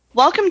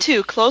Welcome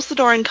to Close the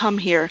Door and Come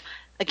Here,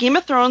 a Game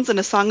of Thrones and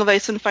A Song of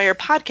Ice and Fire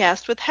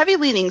podcast with heavy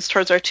leanings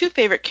towards our two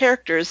favorite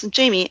characters,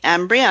 Jaime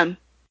and Brienne.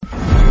 There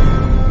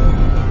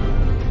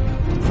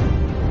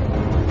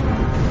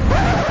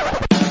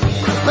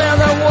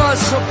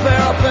was a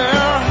bear,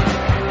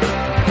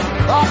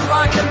 all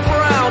black and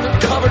brown and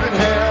covered in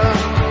hair.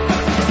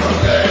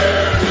 From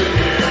there to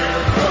here,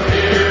 from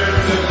here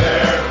to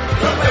there,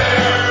 the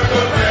bear,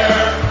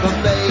 the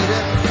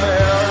maiden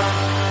fair.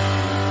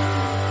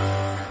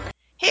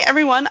 Hey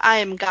everyone, I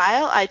am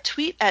Guile. I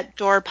tweet at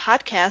Door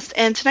Podcast,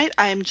 and tonight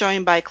I am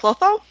joined by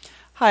Clotho.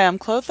 Hi, I'm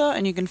Clotho,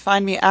 and you can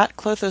find me at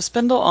Clotho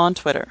Spindle on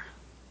Twitter.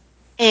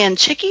 And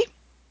Chicky.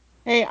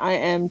 Hey, I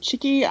am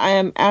Chicky. I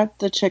am at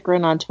the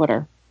Chikrin on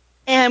Twitter.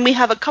 And we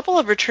have a couple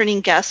of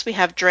returning guests. We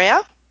have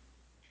Drea.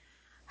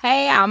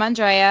 Hey, I'm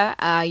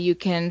Andrea. You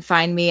can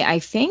find me, I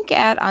think,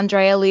 at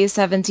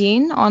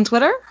AndreaLee17 on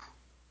Twitter.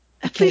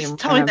 Please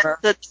tell me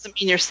that doesn't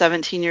mean you're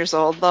 17 years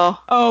old, though.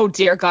 Oh,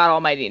 dear God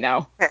almighty,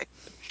 no. Okay.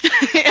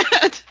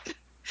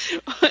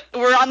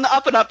 We're on the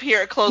up and up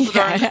here at Close the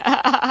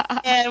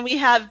Door. And we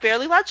have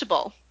Barely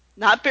Legible.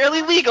 Not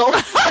barely legal.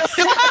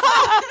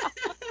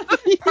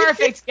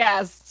 Perfect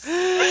guess.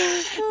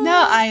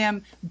 No, I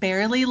am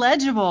barely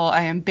legible.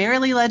 I am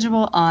barely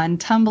legible on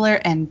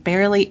Tumblr and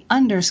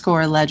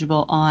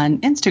barely_legible on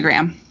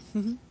Instagram.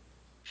 Mm-hmm.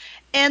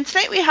 And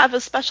tonight we have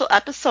a special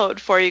episode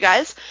for you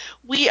guys.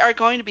 We are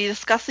going to be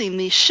discussing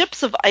the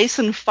ships of ice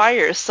and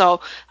fire.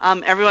 So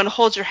everyone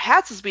hold your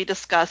hats as we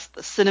discuss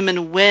the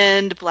Cinnamon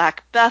Wind,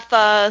 Black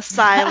Betha,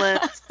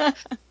 Silence,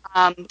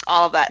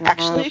 all of that.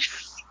 Actually,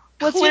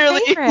 what's your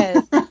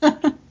favorite?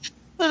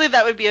 Clearly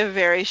that would be a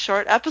very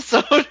short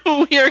episode.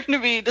 We are going to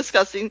be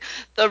discussing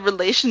the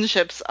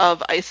relationships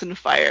of ice and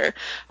fire.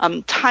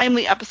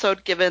 Timely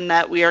episode given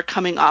that we are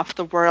coming off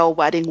the royal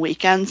wedding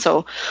weekend,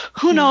 so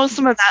who knows,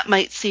 some of that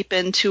might seep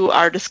into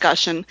our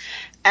discussion,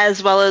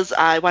 as well as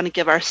I want to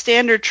give our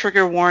standard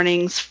trigger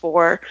warnings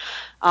for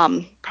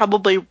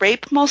probably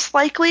rape most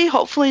likely,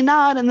 hopefully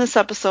not in this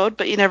episode,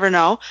 but you never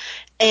know.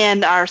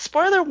 And our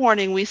spoiler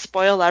warning, we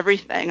spoil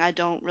everything. I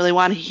don't really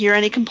want to hear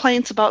any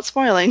complaints about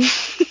spoiling.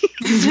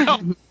 So,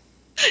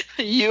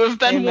 you have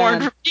been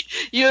warned.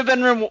 You have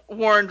been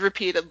warned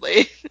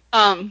repeatedly.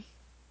 So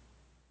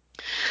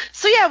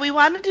yeah, we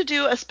wanted to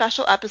do a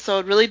special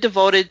episode really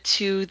devoted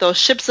to those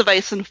ships of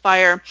ice and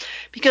fire,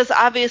 because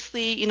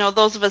obviously, you know,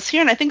 those of us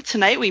here, and I think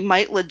tonight we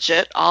might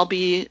legit all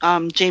be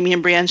Jaime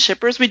and Brienne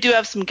shippers. We do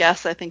have some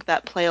guests, I think,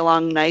 that play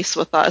along nice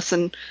with us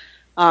and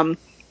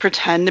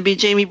pretend to be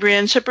Jaime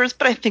Brienne shippers,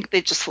 but I think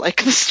they just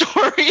like the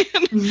story.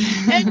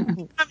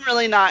 And I'm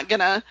really not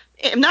gonna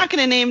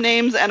name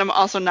names, and I'm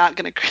also not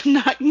gonna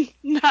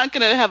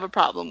have a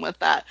problem with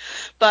that.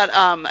 But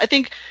I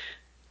think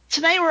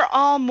tonight we're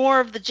all more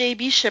of the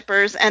JB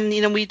shippers, and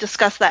you know, we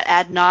discussed that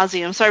ad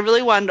nauseum. So I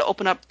really wanted to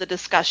open up the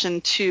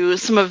discussion to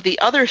some of the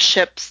other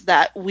ships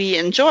that we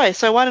enjoy.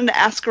 So I wanted to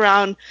ask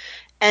around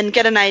and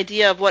get an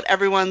idea of what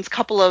everyone's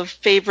couple of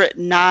favorite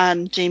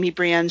non-Jaime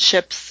Brienne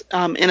ships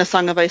in A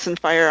Song of Ice and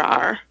Fire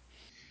are.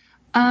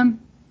 I'm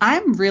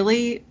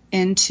really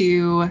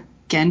into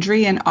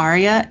Gendry and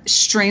Arya,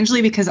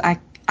 strangely because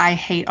I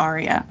hate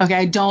Arya. Okay,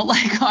 I don't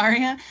like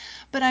Arya,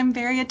 but I'm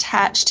very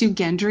attached to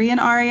Gendry and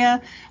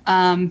Arya,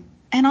 and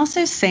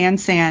also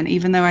Sansan,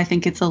 even though I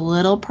think it's a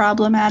little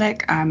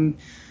problematic. I'm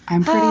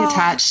pretty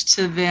attached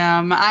to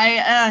them.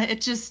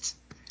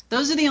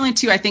 Those are the only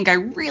two I think I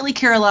really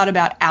care a lot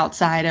about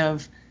outside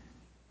of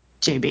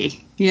JB,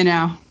 you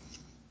know?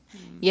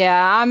 Yeah,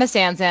 I'm a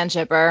Sansan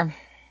shipper.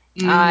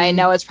 I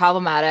know it's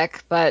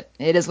problematic, but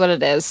it is what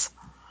it is.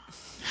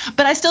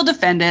 But I still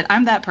defend it.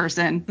 I'm that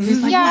person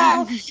who's like,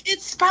 well,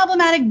 it's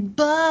problematic,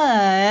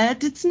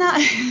 but it's not.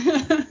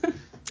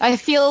 I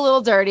feel a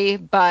little dirty,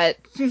 but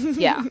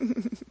yeah. Anyone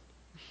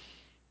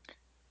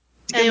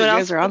else? You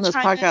guys are on this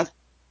podcast.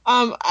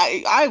 I'm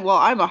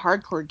a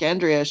hardcore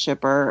Gendria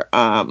shipper.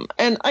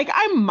 And like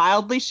I'm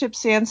mildly ship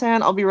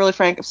Sansan. I'll be really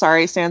frank.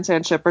 Sorry,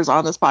 Sansan shippers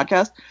on this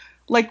podcast.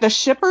 Like the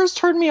shippers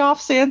turn me off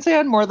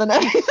Sansan more than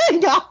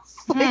anything else.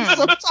 Like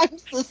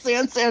sometimes the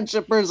Sansan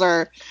shippers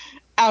are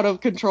out of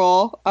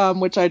control,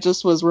 which I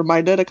just was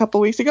reminded a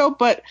couple weeks ago,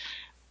 but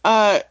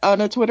on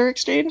a Twitter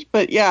exchange.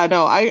 But yeah,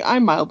 no, I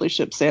mildly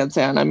ship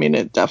Sansan. I mean,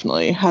 it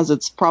definitely has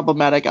its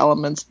problematic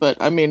elements, but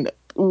I mean,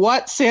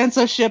 what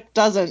Sansa ship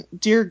doesn't,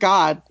 dear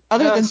God,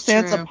 other than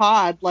Sansa true.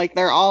 Pod, like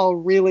they're all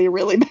really,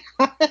 really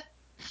bad.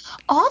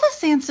 All the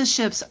Sansa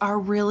ships are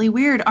really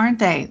weird, aren't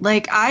they?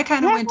 Like I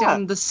kind of went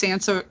down the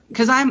Sansa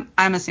because I'm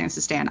a Sansa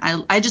stan.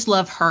 I just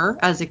love her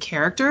as a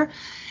character,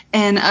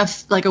 and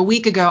like a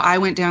week ago I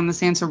went down the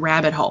Sansa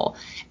rabbit hole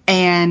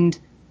and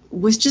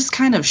was just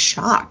kind of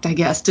shocked, I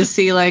guess, to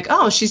see like,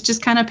 oh, she's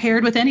just kind of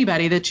paired with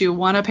anybody that you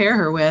want to pair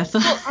her with.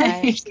 Well, I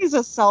think she's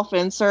a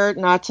self-insert,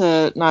 not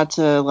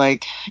to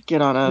like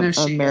get on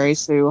a Mary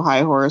Sue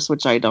high horse,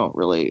 which I don't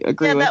really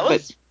agree with.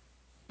 But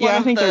yeah,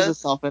 I think there's a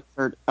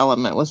self-insert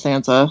element with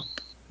Sansa.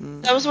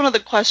 That was one of the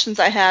questions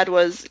I had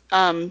was,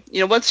 you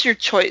know, what's your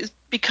choice?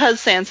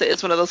 because Sansa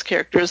is one of those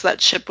characters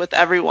that ship with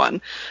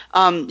everyone,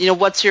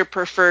 what's your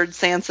preferred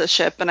Sansa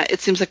ship? And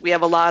it seems like we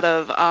have a lot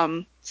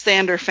of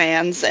Sander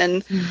fans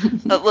and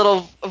a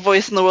little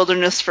voice in the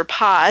wilderness for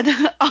Pod.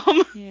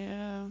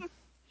 Yeah.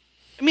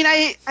 I mean,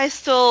 I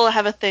still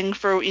have a thing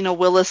for,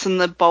 Willis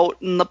and the boat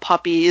and the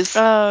puppies.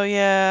 Oh,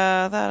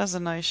 yeah, that is a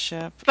nice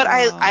ship. But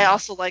I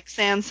also like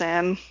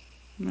Sansan.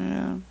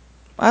 Yeah.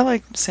 I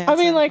like Sansa. I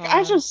mean, like,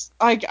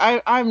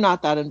 I'm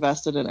not that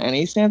invested in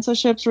any Sansa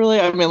ships, really.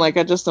 I mean, like,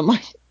 I just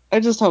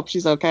hope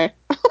she's okay.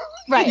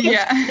 Right.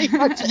 Yeah.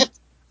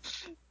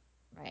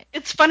 Right.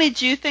 It's funny,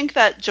 do you think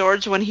that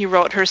George, when he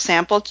wrote her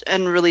sample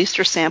and released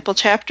her sample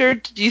chapter,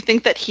 do you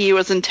think that he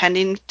was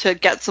intending to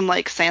get some,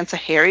 like, Sansa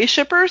Harry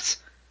shippers?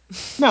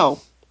 No.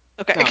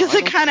 Okay, No, because I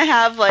they don't- kind of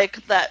have,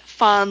 like, that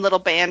fun little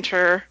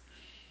banter,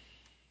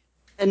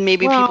 and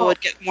maybe people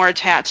would get more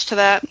attached to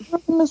that.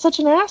 Robin is such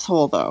an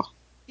asshole, though.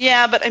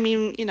 Yeah, but, I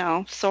mean,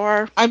 so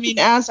are... I mean,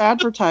 as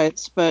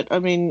advertised, but, I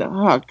mean,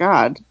 oh,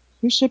 God.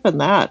 Who's shipping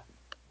that?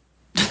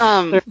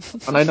 And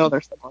I know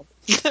there's someone.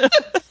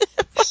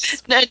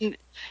 And,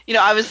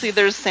 obviously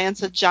there's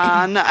Sansa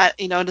John.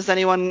 Does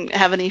anyone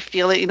have any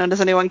feeling?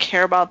 Does anyone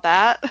care about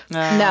that?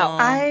 No.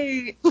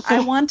 I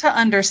want to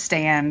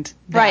understand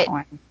that Right.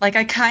 one. Like,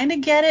 I kind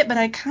of get it, but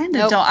I kind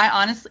of Nope. don't. I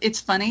honestly, it's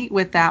funny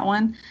with that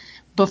one.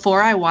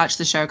 Before I watched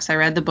the show, because I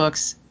read the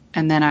books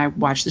and then I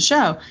watched the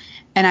show,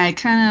 and I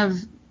kind of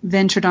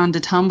ventured onto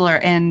Tumblr,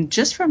 and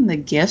just from the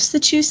gifs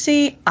that you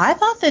see, I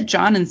thought that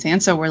Jon and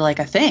Sansa were like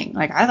a thing.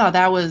 Like, I thought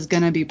that was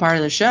going to be part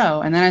of the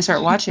show, and then I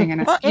start watching,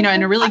 and and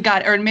it really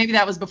got, or maybe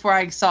that was before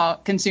I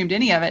consumed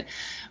any of it,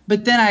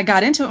 but then I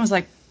got into it and was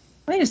like,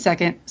 wait a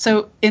second.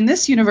 So in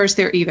this universe,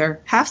 they're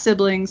either half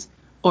siblings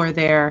or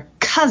they're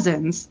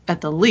cousins at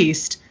the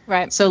least.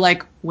 Right. So,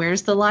 like,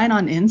 where's the line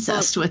on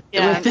incest with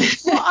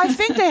this? Well, I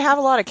think they have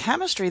a lot of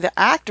chemistry, the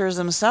actors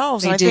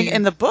themselves. And They I think do.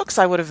 in the books,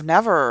 I would have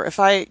never,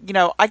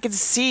 I could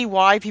see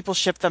why people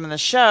ship them in the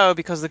show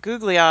because of the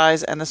googly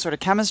eyes and the sort of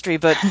chemistry.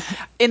 But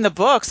in the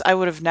books, I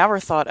would have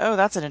never thought, oh,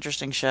 that's an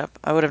interesting ship.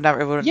 I would have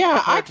never. It would have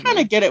Yeah, I occurred to kind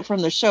me. of get it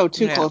from the show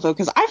too, Yeah. Clotho,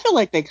 because I feel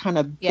like they kind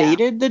of Yeah.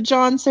 baited the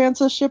Jon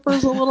Sansa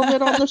shippers a little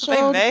bit on the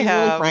show. may to be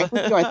have. really frank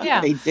with you, I think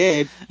Yeah. they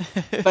did.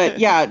 But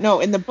yeah,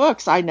 no, in the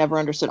books, I never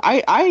understood.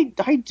 I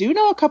do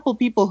know a couple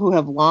people who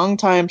have long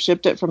time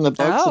shipped it from the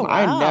books, Oh, and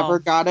I wow. never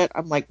got it.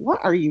 I'm like,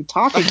 what are you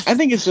talking? I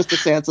think it's just a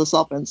Sansa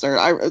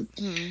self-insert.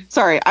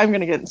 Sorry, I'm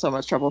gonna get in so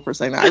much trouble for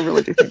saying that. I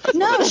really do think that's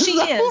No, what it she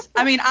is.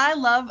 I mean, I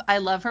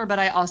love her, but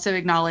I also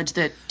acknowledge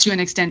that to an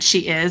extent she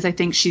is. I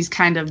think she's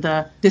kind of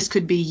the this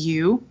could be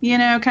you,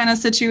 kind of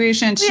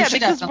situation. Yeah, She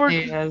because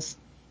definitely is.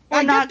 We're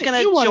I not get that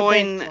going you to wanna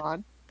join. bang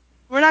Jon.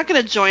 We're not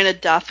going to join a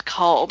death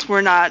cult.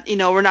 We're not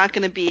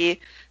going to be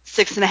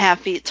 6.5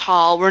 feet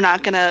tall. We're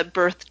not going to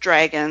birth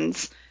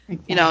dragons.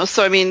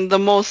 So I mean, the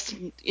most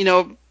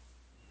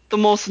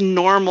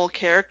normal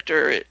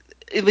character,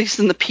 at least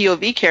in the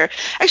POV character.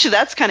 Actually,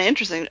 that's kind of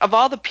interesting. Of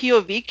all the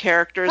POV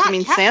characters, Not I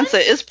mean, Catelyn?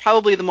 Sansa is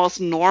probably the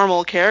most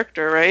normal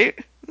character, right?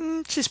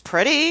 She's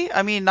pretty.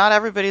 I mean, not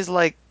everybody's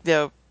like,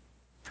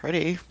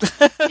 pretty.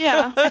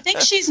 Yeah. I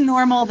think she's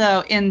normal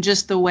though in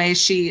just the way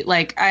she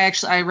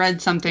I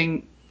read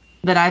something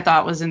that I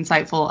thought was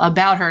insightful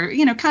about her,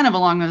 kind of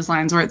along those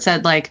lines where it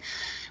said like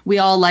we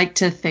all like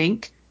to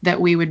think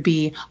that we would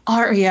be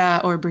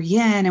Arya or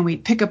Brienne and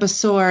we'd pick up a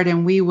sword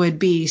and we would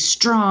be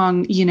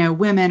strong,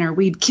 women, or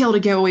we'd kill to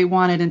get what we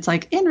wanted. And it's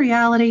like in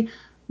reality,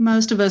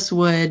 most of us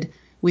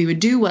we would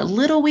do what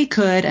little we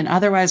could, and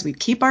otherwise we'd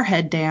keep our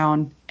head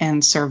down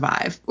and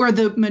survive. Or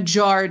the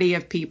majority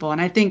of people.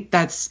 And I think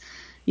that's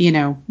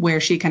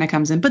where she kind of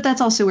comes in. But that's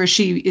also where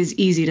she is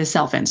easy to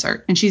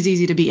self-insert, and she's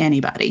easy to be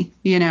anybody,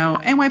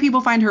 and why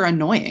people find her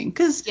annoying.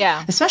 Because,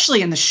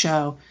 especially in the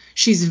show,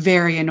 she's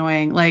very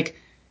annoying. Like,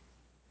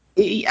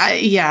 she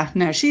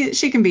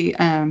can be.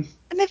 And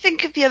I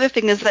think the other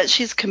thing is that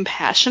she's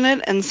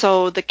compassionate, and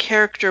so the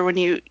character, when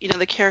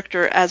the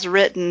character as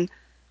written,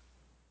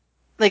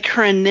 like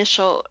her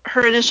initial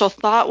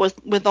thought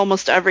with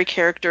almost every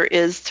character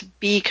is to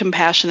be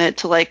compassionate,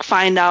 to like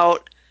find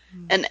out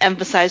and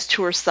emphasize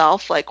to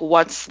herself like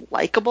what's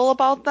likable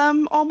about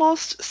them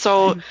almost.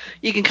 So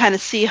you can kind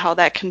of see how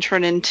that can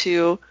turn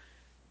into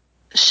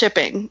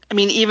shipping. I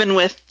mean, even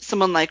with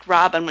someone like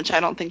Robin, which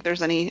I don't think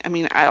there's any, I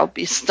mean, I'll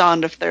be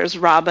stunned if there's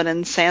Robin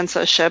and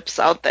Sansa ships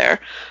out there.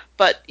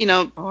 But,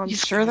 I'm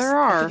sure there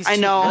are. I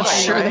know.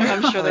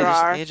 I'm sure there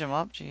are. Age him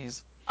up,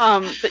 jeez.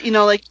 But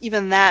like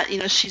even that,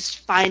 she's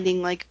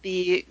finding like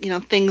the,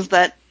 things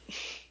that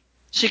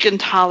she can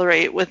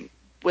tolerate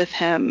with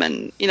him,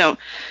 and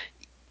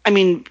I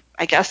mean,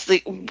 I guess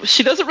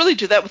she doesn't really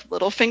do that with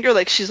Littlefinger.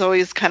 Like she's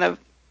always kind of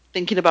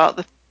thinking about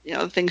the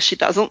the things she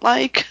doesn't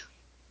like.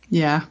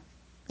 Yeah.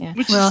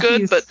 Which is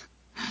good, but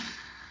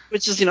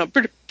which is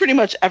pretty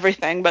much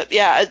everything. But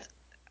yeah,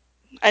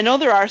 I know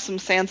there are some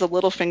Sansa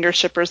Littlefinger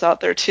shippers out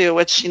there too.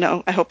 Which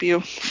I hope you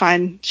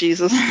find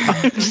Jesus.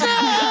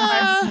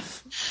 Well,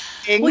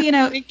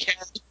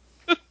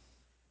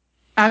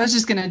 I was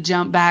just going to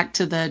jump back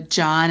to the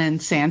Jon and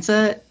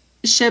Sansa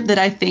ship that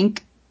I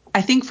think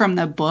from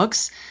the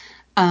books,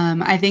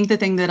 I think the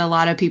thing that a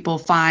lot of people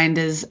find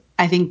is,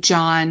 I think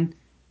Jon,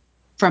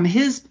 from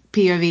his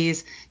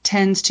POVs,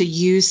 tends to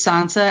use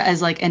Sansa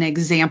as like an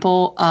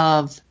example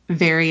of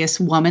various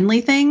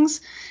womanly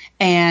things.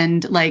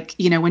 And like,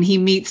 when he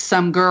meets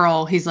some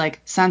girl, he's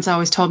like, Sansa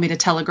always told me to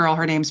tell a girl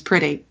her name's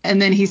pretty.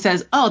 And then he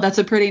says, oh, that's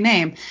a pretty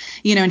name.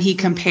 And he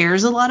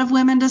compares a lot of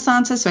women to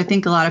Sansa. So I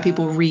think a lot of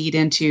people read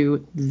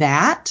into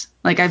that.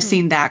 Like I've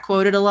seen that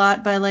quoted a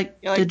lot by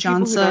the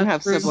Jon people who don't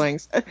have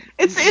siblings.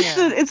 It's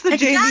the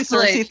Jamie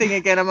Cersei thing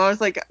again. I'm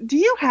always like, do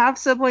you have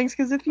siblings?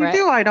 Because if you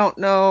do, I don't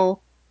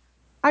know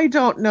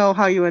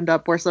how you end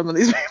up where some of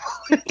these people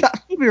end up,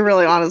 to be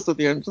really honest with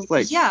you. I'm just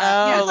like,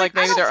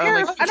 maybe they're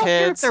only kids. I don't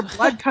care if they're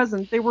blood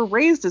cousins. They were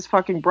raised as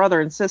fucking brother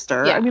and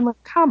sister. Yeah. I mean,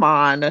 like, come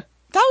on.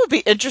 That would be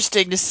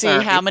interesting to see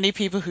how many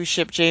people who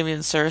ship Jaime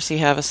and Cersei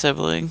have a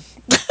sibling.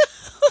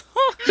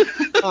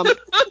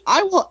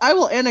 I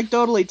will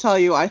anecdotally tell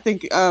you, I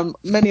think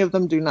many of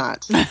them do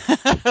not.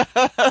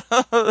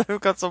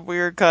 They've got some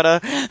weird kind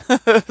of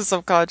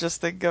subconscious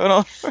thing going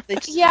on.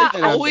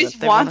 I always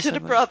wanted a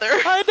brother.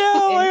 I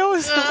know. I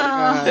always.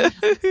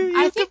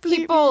 I think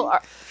people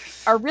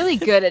are really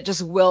good at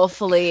just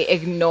willfully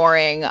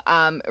ignoring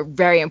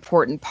very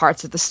important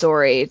parts of the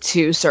story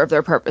to serve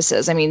their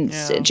purposes. I mean,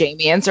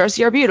 Jaime and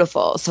Cersei are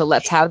beautiful, so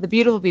let's have the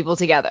beautiful people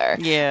together.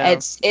 Yeah,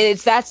 it's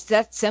that's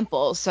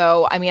simple.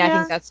 So I mean, I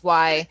think that's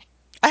why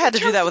I had to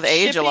do that with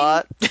Age a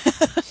lot.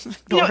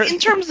 In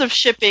terms of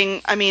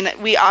shipping, I mean,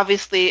 we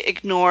obviously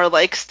ignore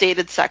like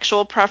stated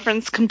sexual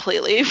preference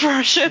completely for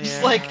our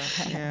ships.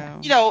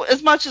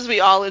 As much as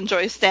we all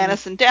enjoy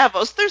Stannis and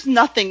Davos, there's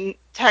nothing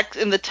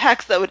in the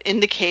text that would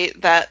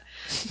indicate that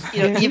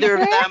either of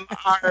them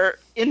are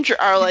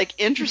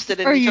interested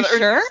in each other. Are you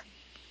sure?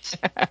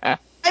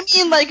 I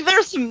mean, like,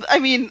 there's some. I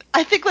mean,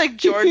 I think like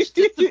George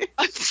did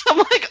some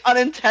like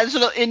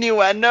unintentional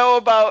innuendo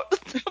about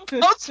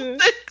some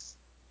things,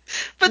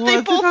 but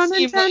they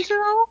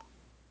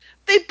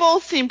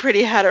both seem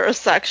pretty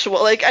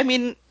heterosexual. Like, I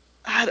mean,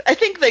 I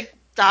think like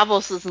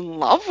Davos is in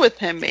love with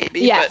him,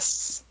 maybe.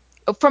 Yes,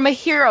 but from a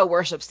hero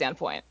worship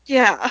standpoint.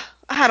 Yeah,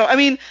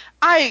 I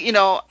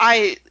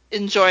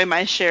enjoy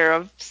my share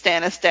of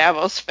Stannis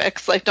Davos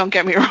fics. Like, don't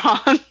get me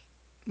wrong. Oh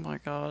my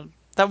god.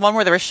 That one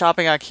where they were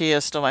shopping on IKEA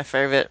is still my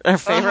favorite. And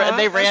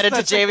they ran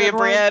into Jaime and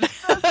Brienne.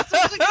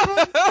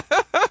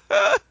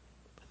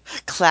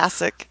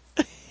 Classic.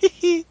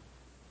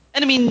 And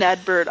I mean,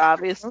 Nedbert,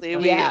 obviously,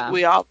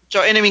 we all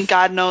enjoy. And I mean,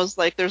 God knows,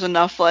 like, there's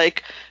enough,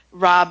 like,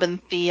 Robb and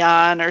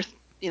Theon, or,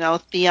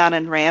 Theon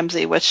and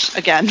Ramsay, which,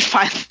 again,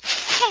 find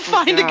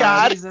a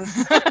God.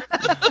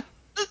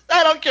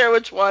 I don't care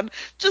which one.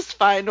 Just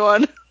find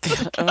one.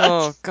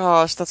 Oh,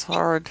 gosh, that's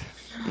hard.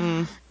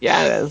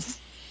 Yeah, it is.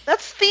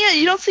 That's Theon.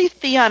 You don't see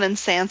Theon and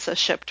Sansa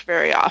shipped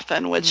very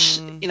often, which,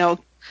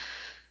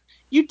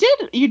 You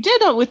did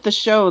with the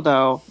show,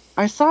 though.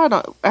 I saw it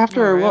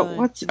after I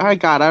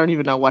don't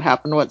even know what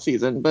happened, what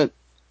season, but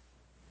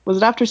was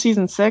it after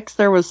season 6?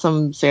 There was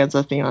some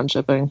Sansa Theon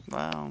shipping.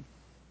 Wow.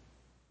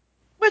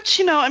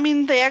 Which, I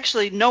mean, they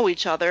actually know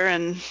each other,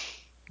 and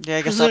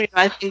I guess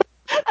I think.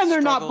 And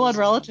they're not blood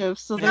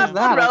relatives, so there's that.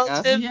 Blood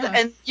relatives,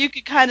 and you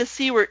could kind of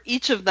see where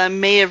each of them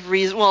may have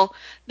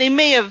they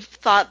may have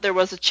thought there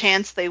was a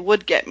chance they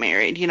would get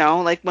married.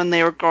 Like when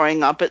they were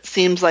growing up, it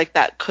seems like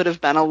that could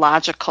have been a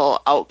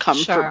logical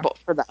outcome for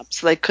them.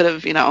 So they could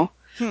have,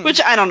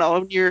 which I don't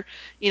know.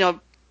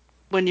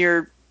 When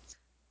you're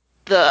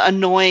the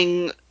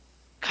annoying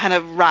kind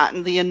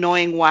of the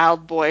annoying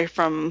wild boy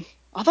from.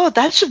 Although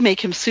that should make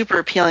him super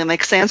appealing.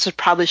 Like, Sansa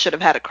probably should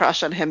have had a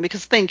crush on him,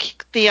 because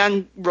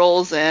Theon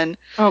rolls in.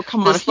 Oh,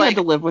 come on. If you had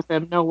to live with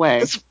him, no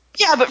way.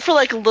 But for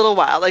like a little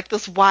while. Like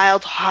this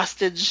wild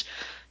hostage,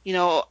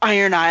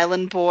 Iron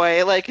Island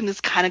boy, like, and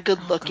is kind of good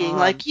looking.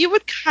 Like, you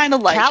would kind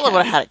of like him. Calla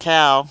would have had a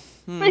cow.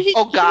 But he's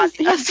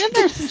been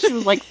there since she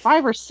was like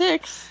 5 or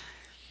 6.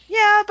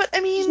 Yeah, but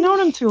I mean, she's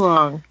known him too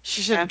long.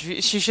 She should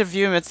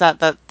view him. It's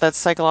that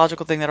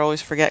psychological thing that I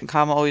always forget, and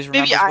Kama always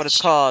remembers what it's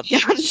called. Yeah.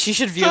 She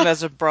should view him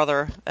as a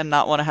brother and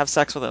not want to have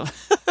sex with him.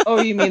 Oh,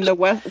 you mean the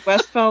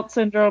Westfeld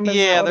syndrome?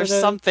 There's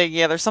something.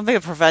 Yeah, there's something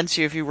that prevents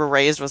you if you were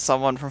raised with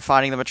someone from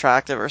finding them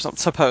attractive or something.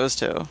 Supposed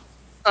to.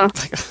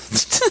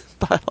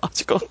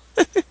 Biological.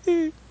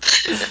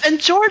 And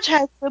George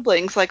has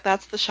siblings. Like,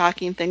 that's the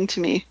shocking thing to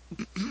me.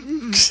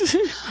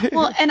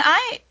 Well, and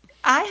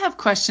I have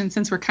questions,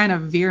 since we're kind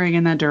of veering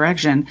in that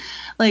direction.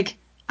 Like,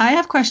 I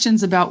have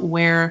questions about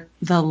where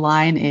the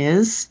line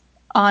is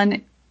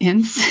on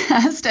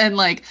incest. And,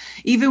 like,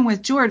 even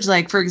with George,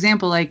 like, for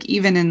example, like,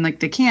 even in, like,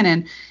 the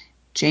canon,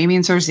 Jaime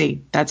and Cersei,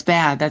 that's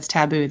bad. That's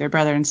taboo. They're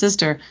brother and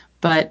sister.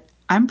 But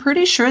I'm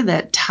pretty sure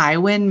that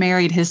Tywin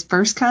married his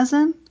first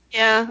cousin.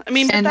 Yeah, I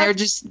mean, and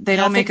they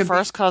don't make a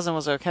first cousin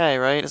was okay,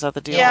 right? Is that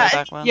the deal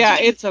back when? Yeah,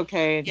 it's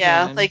okay.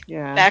 Yeah,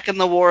 back in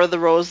the War of the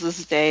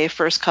Roses day,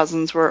 first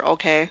cousins were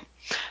okay.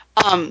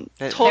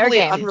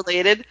 Totally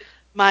unrelated.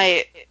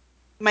 My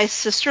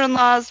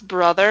sister-in-law's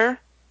brother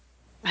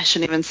I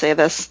shouldn't even say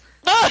this.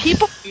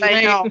 People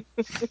I know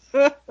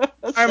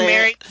are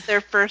married to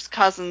their first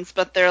cousins,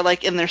 but they're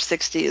like in their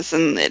 60s,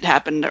 and it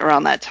happened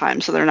around that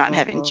time, so they're not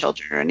having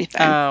children or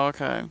anything. Oh,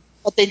 okay.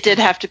 But they did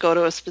have to go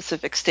to a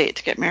specific state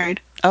to get married.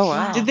 Oh,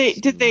 wow.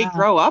 Did they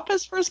grow up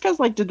as first cousins?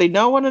 Like, did they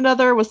know one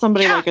another? Was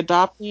somebody like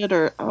adopted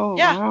or? Oh,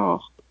 Yeah.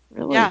 wow.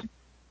 Really? Yeah.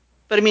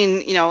 But I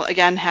mean,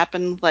 again,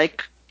 happened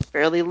like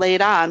fairly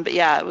late on. But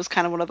yeah, it was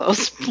kind of one of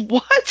those.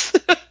 What?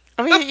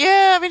 I mean,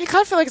 yeah. I mean, you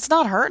kind of feel like it's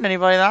not hurting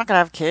anybody. They're not gonna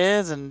have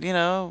kids, and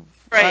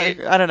Right.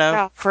 I don't know.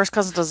 Yeah. First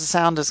cousin doesn't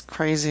sound as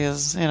crazy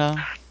as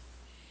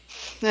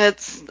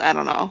It's I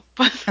don't know.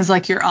 As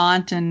like your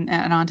aunt and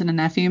an aunt and a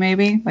nephew,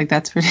 maybe. Like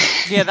that's pretty.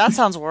 Yeah, that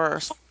sounds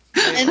worse.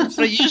 And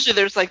so usually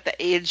there's like the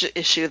age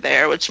issue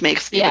there, which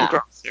makes it even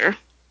grosser.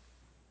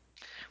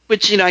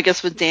 Which I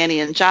guess with Danny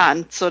and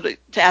John. So to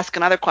ask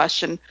another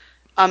question,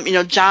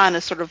 John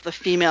is sort of the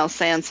female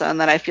Sansa,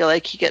 and then I feel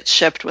like he gets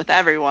shipped with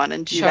everyone.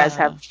 And do you guys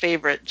have a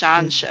favorite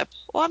John ship?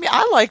 Well, I mean,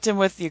 I liked him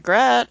with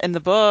Ygritte in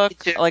the book.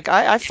 Like,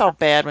 I felt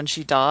bad when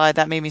she died.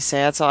 That made me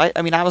sad. So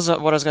I mean, that was what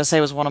I was gonna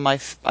say was one of my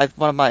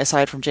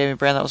aside from Jaime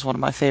Brand, that was one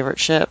of my favorite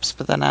ships.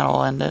 But then that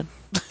all ended.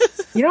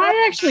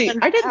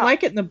 I didn't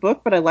like it in the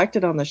book, but I liked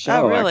it on the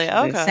show. Oh, really?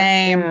 Actually.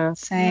 Okay.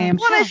 Same.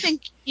 Well, I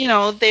think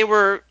they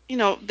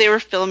were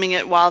filming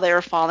it while they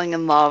were falling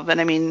in love, and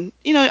I mean,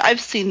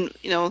 I've seen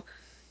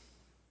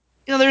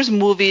there's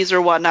movies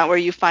or whatnot where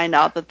you find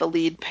out that the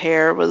lead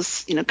pair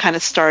was kind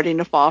of starting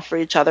to fall for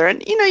each other,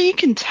 and you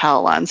can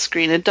tell on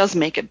screen. It does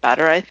make it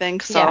better, I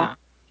think. So, Yeah.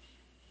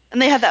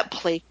 And they had that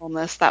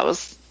playfulness that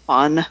was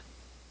fun.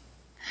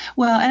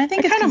 Well, and I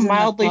think it's kind of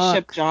mildly ship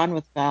shipped John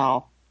with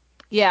Val.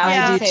 Yeah,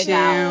 I do say too.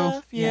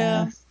 that.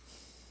 Yeah.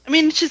 I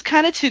mean, she's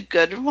kind of too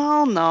good.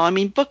 Well, no, I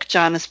mean, book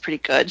John is pretty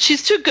good.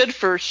 She's too good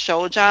for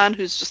show John,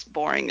 who's just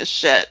boring as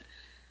shit.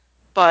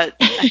 But,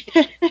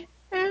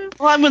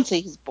 well, I wouldn't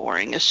say he's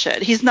boring as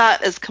shit. He's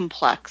not as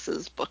complex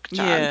as book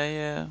John.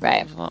 Yeah.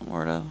 Right. There's a lot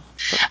more to.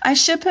 I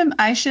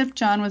ship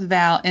John with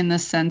Val in the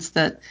sense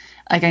that,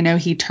 like, I know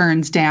he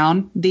turns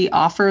down the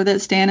offer that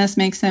Stannis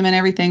makes him and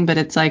everything, but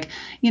it's like,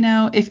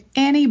 if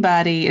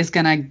anybody is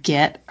gonna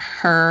get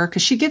her,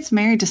 because she gets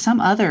married to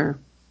some other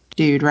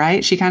dude,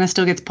 right? She kind of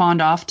still gets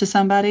pawned off to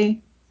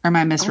somebody. Or am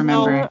I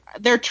misremembering?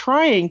 They're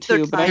trying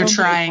to, but I don't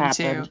think it's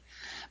happened.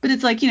 But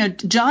it's like,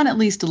 John at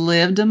least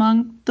lived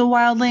among the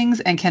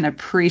wildlings and can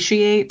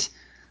appreciate,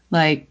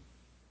 like,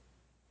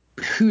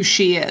 who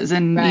she is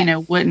and,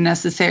 wouldn't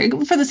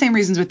necessarily, for the same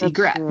reasons with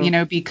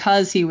Ygritte,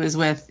 because he was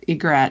with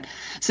Ygritte.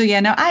 So, yeah,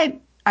 no,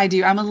 I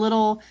do. I'm a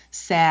little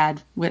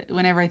sad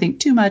whenever I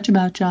think too much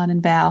about John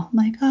and Val. I'm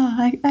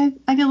like,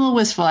 I get a little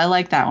wistful. I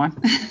like that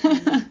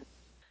one.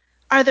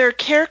 Are there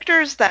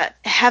characters that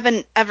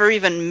haven't ever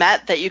even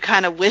met that you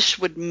kind of wish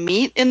would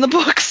meet in the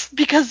books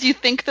because you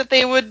think that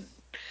they would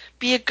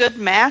be a good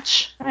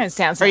match? That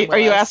sounds. Are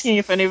you asking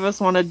if any of us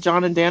wanted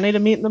John and Danny to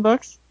meet in the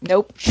books?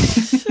 Nope.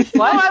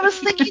 Well, I was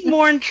thinking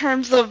more in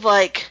terms of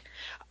like,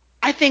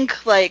 I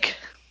think like,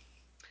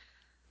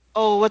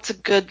 what's a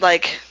good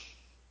like,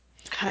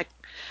 kind of.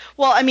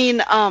 Well, I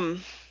mean,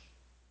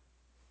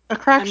 a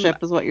crack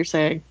ship is what you're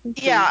saying.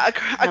 Yeah, a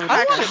crack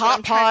ship.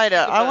 Hot pie.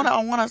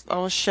 I want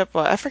to ship.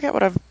 I forget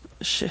what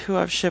who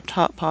I've shipped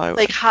hot pie with.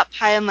 Like hot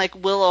pie and like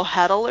Willow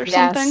Heddle or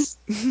something.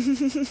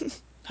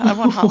 I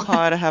want hot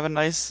pie to have a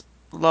nice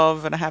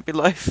love and a happy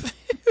life.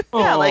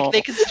 Yeah, like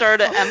they could start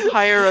an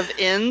empire of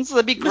inns.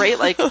 That'd be great.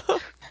 Like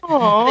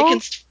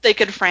they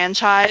could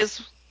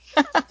franchise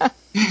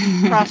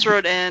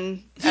Crossroad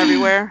Inn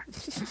everywhere.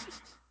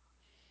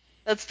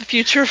 That's the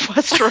future of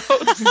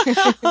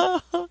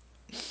Westeros.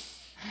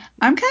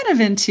 I'm kind of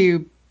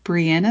into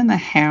Brienne and the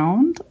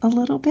Hound a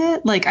little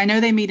bit. Like, I know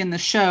they meet in the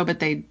show, but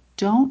they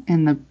don't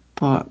in the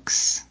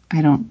books,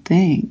 I don't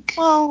think.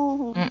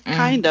 Well,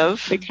 kind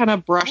of. They kind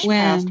of brush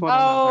past one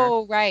another.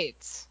 Oh,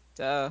 right.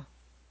 Duh.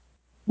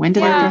 When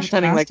did they brush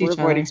pretending past like we're each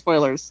avoiding other?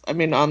 spoilers? I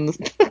mean, on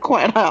the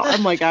Quiet Isle,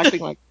 I'm like acting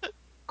like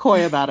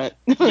coy about it.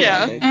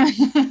 Yeah.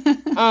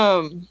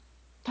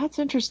 That's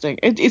interesting.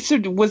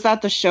 Was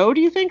that the show,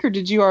 do you think, or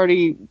did you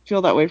already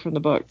feel that way from the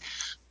book?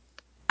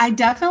 I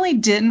definitely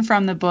didn't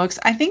from the books.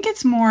 I think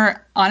it's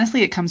more,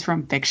 honestly, it comes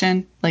from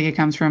fiction. Like, it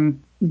comes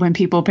from when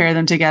people pair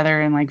them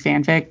together in, like,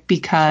 fanfic,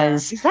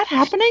 because... Is that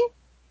happening?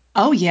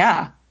 Oh,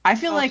 yeah. I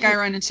feel like I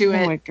run into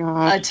it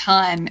a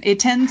ton. It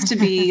tends to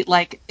be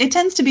like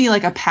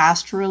a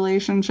past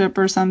relationship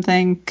or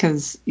something,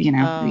 because,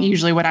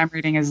 usually what I'm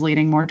reading is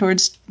leading more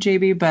towards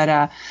JB,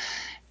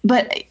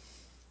 but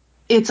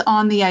it's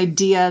on the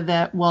idea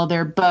that, well,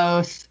 they're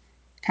both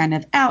kind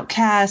of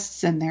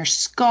outcasts and they're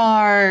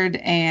scarred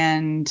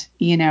and,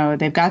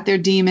 they've got their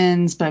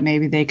demons, but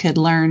maybe they could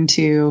learn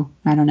to,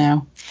 I don't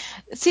know.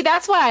 See,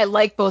 that's why I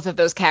like both of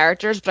those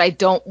characters, but I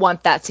don't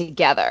want that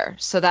together.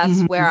 So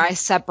that's where I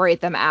separate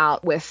them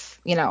out with,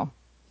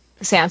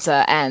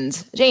 Sansa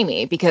and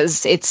Jaime,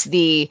 because it's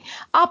the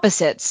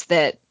opposites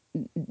that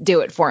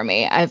do it for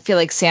me. I feel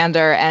like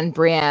Sandor and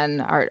Brienne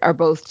are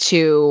both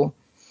too,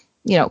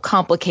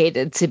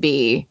 complicated to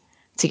be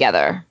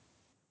together.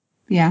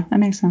 Yeah, that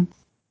makes sense.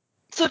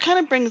 So it kind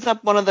of brings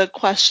up one of the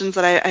questions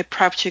that I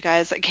prepped you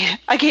guys.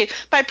 I gave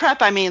by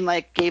prep I mean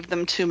like gave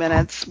them 2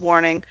 minutes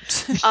warning.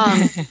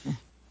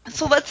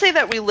 So let's say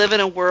that we live in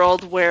a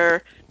world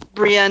where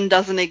Brienne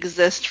doesn't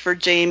exist for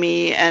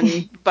Jaime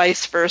and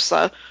vice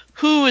versa.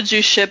 Who would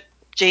you ship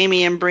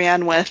Jaime and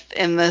Brienne with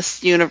in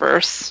this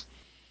universe?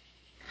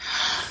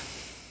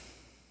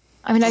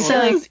 I mean,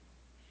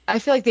 I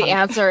feel like the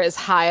answer is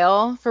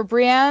Hyle for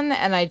Brienne,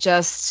 and I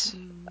just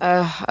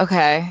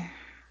okay.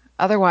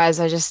 Otherwise,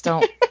 I just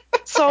don't.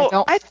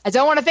 So I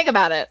don't want to think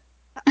about it.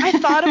 I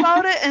thought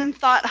about it and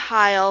thought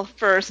Hyle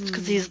first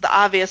because he's the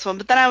obvious one,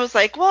 but then I was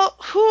like, well,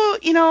 who,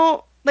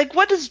 like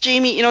what does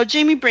Jaime,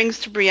 Jaime brings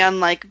to Brienne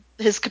like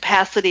his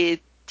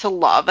capacity to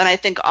love, and I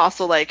think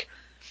also like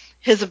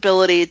his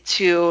ability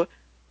to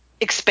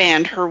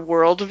expand her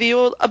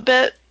worldview a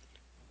bit.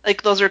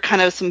 Like those are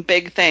kind of some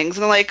big things,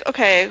 and I'm like,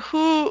 okay,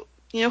 who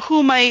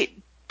might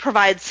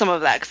provide some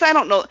of that? Because I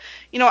don't know,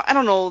 I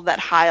don't know that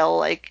Hyle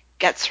like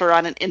gets her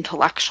on an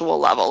intellectual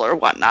level or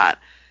whatnot.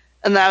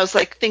 And I was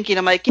like thinking,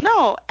 I'm like,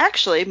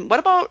 actually, what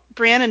about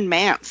Bran and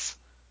Mance?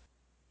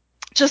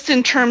 Just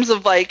in terms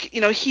of like,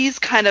 he's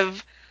kind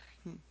of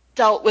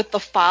dealt with the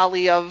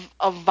folly of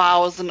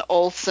vows and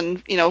oaths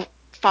and,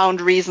 found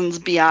reasons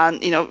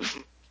beyond,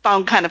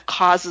 found kind of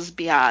causes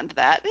beyond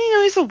that.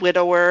 He's a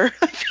widower.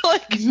 I feel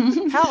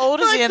like. How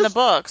old is he in the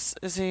books?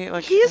 Is he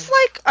like? He's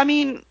like, I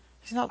mean,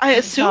 I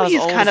assume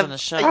he's kind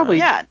of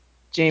probably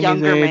Jamie's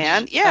younger age.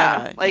 man.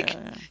 Yeah,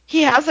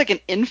 he has like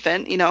an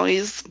infant.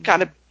 He's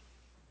got a.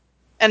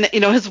 And,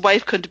 his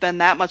wife couldn't have been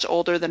that much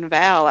older than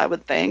Val, I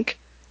would think.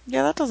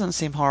 Yeah, that doesn't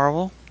seem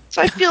horrible.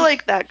 So I feel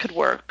like that could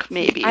work,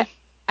 maybe.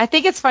 I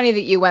think it's funny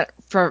that you went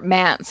for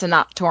Mance and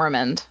not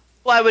Tormund.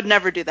 Well, I would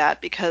never do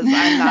that because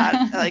I'm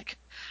not, like...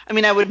 I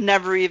mean, I would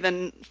never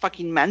even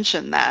fucking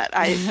mention that.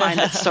 I find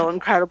it so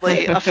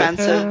incredibly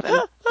offensive.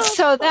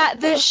 So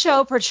the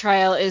show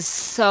portrayal is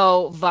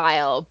so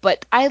vile,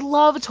 but I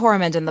love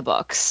Tormund in the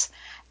books.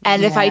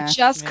 And if I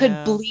just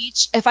could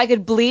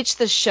bleach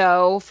the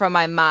show from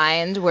my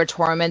mind where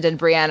Tormund and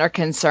Brienne are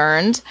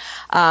concerned,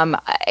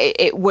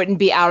 it wouldn't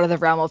be out of the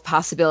realm of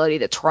possibility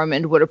that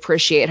Tormund would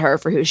appreciate her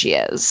for who she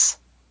is.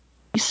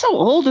 He's so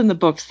old in the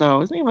books,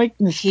 though. Isn't he like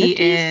in his 50s? He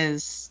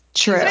is.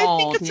 True. But I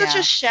think it's such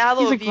a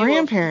shallow view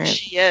of who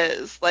she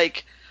is.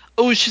 Like,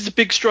 oh, she's a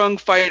big, strong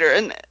fighter.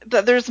 And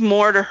there's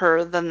more to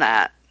her than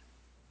that.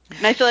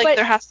 And I feel like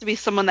there has to be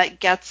someone that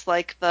gets,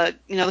 like, the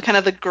kind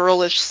of the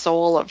girlish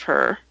soul of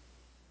her.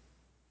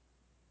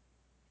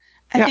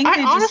 I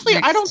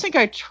don't think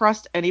I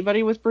trust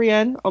anybody with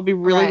Brienne. I'll be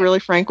really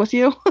frank with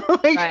you.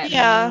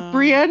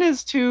 Brienne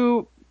is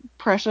too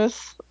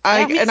precious.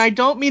 And I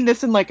don't mean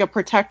this in like a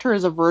protect her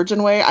as a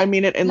virgin way. I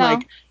mean it in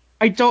like,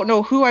 I don't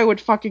know who I would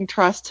fucking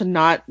trust to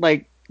not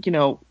like,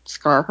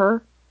 scar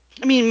her.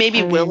 I mean,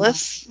 maybe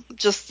Willis.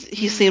 Just,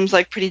 he seems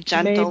like pretty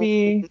gentle.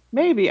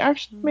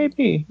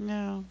 Maybe.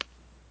 No.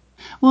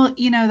 Well,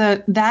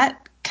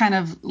 that kind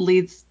of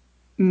leads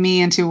me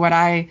into what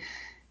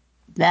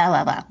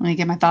let me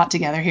get my thought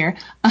together here.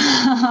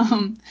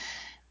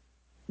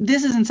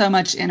 This isn't so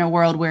much in a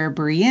world where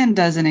Brienne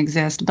doesn't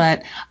exist,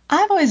 but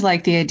I've always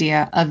liked the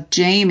idea of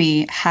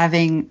Jaime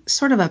having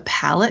sort of a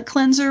palate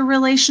cleanser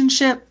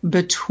relationship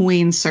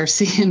between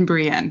Cersei and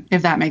Brienne,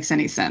 if that makes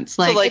any sense.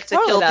 Like the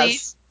Hildy?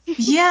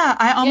 Yeah,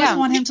 I almost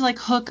want him to like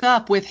hook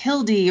up with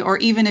Hildy, or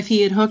even if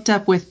he had hooked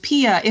up with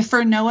Pia, if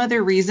for no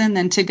other reason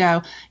than to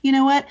go, you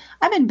know what,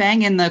 I've been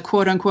banging the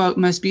quote unquote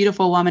most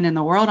beautiful woman in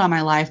the world all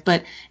my life,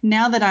 but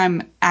now that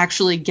I'm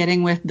actually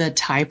getting with the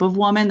type of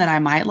woman that I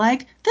might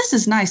like, this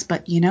is nice,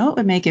 but what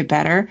would make it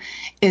better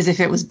is if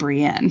it was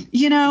Brienne,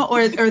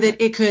 or that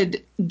it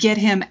could get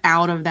him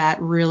out of that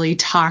really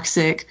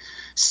toxic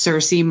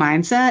Cersei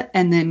mindset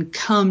and then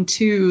come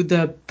to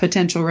the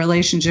potential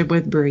relationship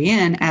with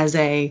Brienne as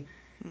a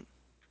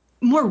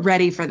more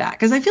ready for that.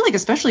 Because I feel like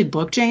especially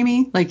book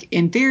Jaime, like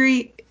in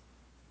theory,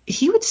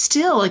 he would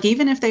still, like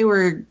even if they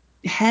were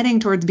heading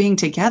towards being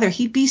together,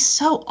 he'd be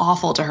so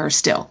awful to her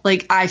still.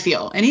 Like I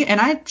feel, and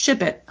I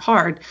ship it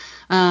hard,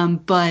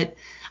 but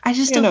I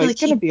just don't feel like he's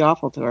going to be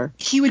awful to her.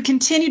 He would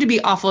continue to be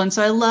awful. And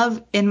so I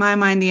love, in my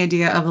mind, the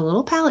idea of a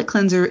little palate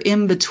cleanser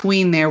in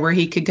between there where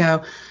he could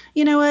go,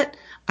 you know what,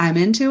 I'm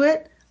into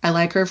it. I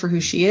like her for who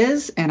she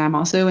is. And I'm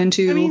also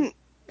into,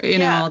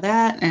 all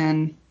that.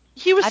 And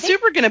he was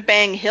super going to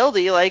bang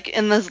Hildy, like,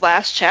 in this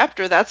last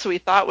chapter. That's who he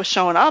thought was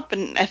showing up,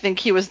 and I think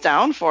he was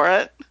down for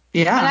it.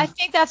 Yeah. And I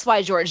think that's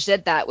why George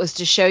did that, was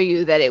to show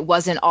you that it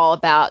wasn't all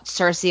about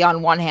Cersei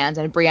on one hand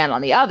and Brienne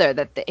on the other,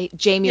 that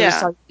Jaime was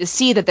starting to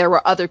see that there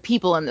were other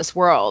people in this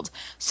world.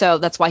 So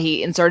that's why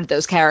he inserted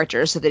those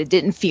characters, so that it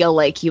didn't feel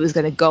like he was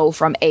going to go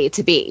from A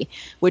to B,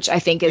 which I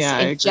think is,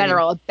 in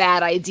general, a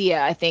bad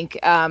idea. I think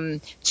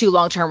 2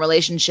 long-term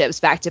relationships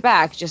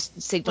back-to-back just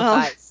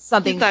signifies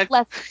something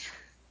less...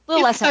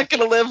 He's not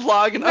going to live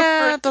long enough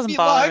for it doesn't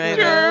bother me.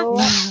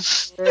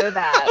 Through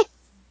that.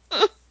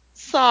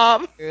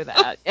 Sob. Through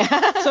that.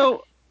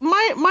 So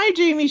my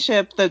Jaime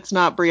ship that's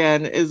not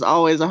Brienne is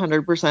always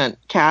 100%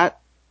 Cat.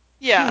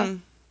 Yeah.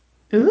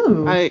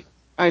 Ooh.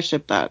 I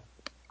ship that.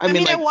 I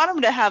mean, like, I want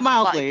them to have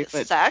mildly, like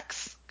but...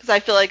 sex because I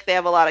feel like they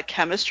have a lot of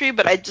chemistry,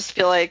 but I just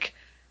feel like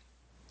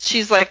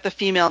she's like the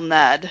female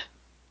Ned.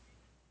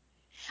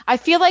 I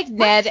feel like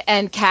Ned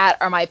and Kat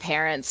are my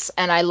parents,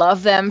 and I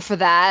love them for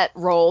that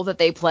role that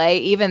they play,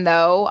 even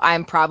though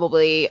I'm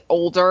probably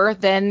older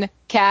than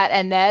Kat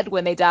and Ned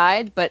when they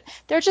died, but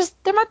they're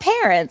my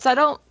parents. I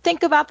don't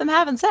think about them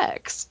having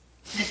sex.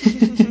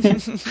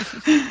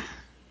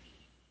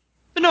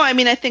 But no, I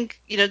mean, I think,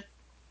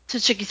 to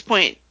Chicky's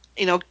point,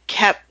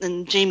 Kat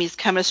and Jamie's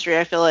chemistry,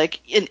 I feel like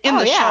in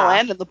the show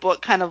and in the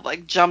book kind of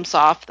like jumps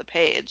off the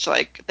page.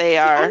 Like they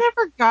are. I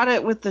never got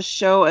it with the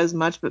show as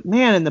much, but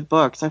man, in the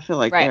books, I feel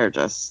like they're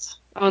just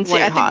white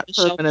hot I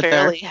think Michelle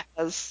Fairley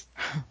has.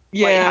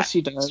 Yeah,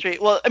 she does. Chemistry.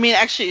 Well, I mean,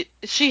 actually,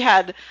 she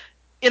had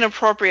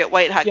inappropriate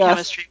white hot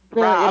chemistry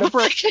with Rob.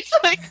 Like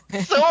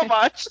so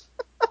much.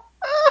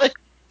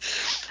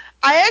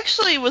 I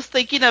actually was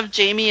thinking of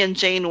Jamie and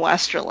Jane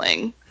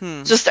Westerling.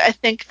 Just I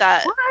think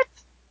that. What?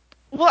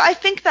 Well, I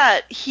think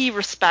that he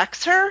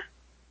respects her.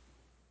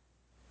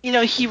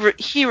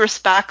 He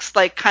respects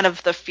like kind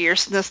of the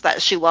fierceness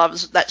that she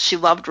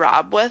loved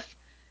Rob with,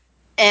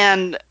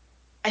 and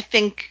I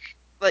think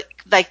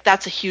like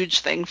that's a huge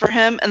thing for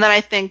him. And then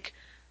I think,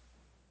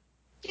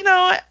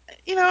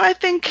 I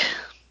think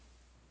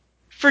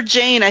for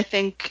Jane, I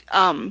think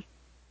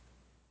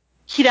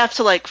he'd have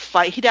to like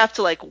fight. He'd have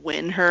to like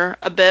win her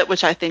a bit,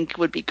 which I think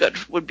would be good,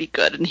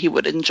 and he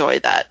would enjoy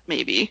that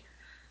maybe.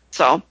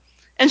 So.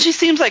 And she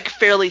seems like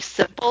fairly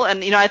simple,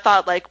 and I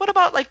thought like, what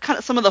about like kind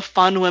of some of the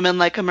fun women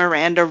like a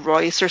Miranda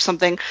Royce or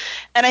something?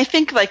 And I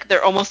think like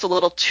they're almost a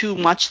little too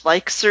much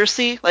like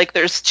Cersei. Like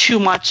there's too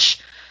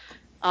much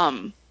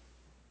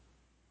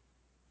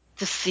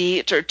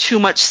deceit or too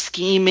much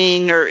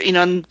scheming, or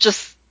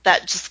just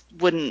that just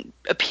wouldn't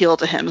appeal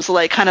to him. So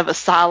like kind of a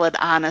solid,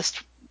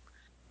 honest,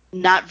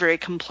 not very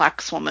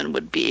complex woman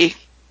would be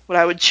what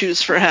I would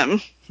choose for him.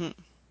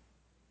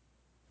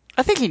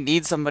 I think he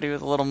needs somebody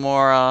with a little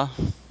more.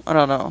 I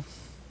don't know.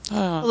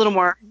 A little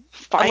more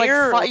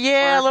fire? Like,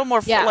 a little more,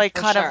 like,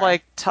 kind of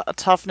like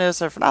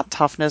toughness, or not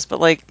toughness,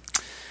 but like,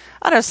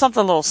 I don't know, something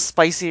a little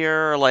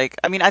spicier. Like,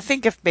 I mean, I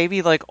think if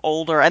maybe like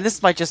older, and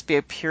this might just be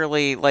a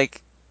purely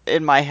like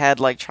in my head,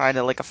 like trying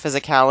to like a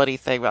physicality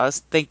thing, but I was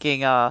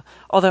thinking,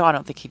 although I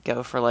don't think he'd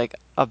go for like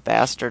a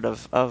bastard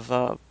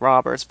of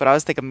Roberts, but I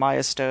was thinking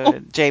Maya Stone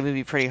and Jamie would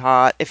be pretty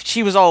hot if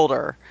she was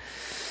older.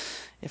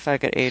 If I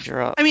could age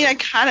her up. I mean, I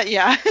kind of,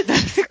 yeah. That'd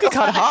be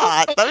kind of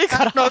hot. That'd be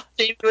kind of hot. I don't know if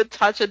Jamie would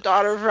touch a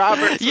daughter of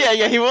Robert's.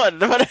 Yeah, he would.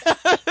 But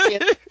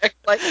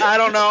like, I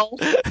don't know.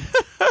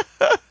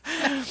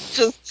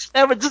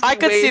 That would just. I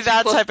could see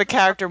that type of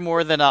character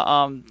more than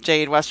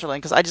Jade Westerling,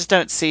 because I just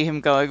don't see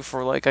him going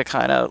for like a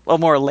kind of a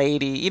more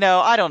lady.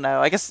 I don't know.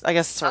 I guess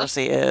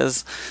Cersei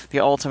is the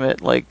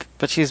ultimate, like,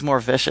 but she's more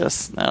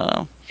vicious. I don't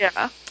know.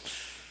 Yeah.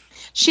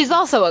 She's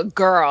also a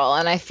girl,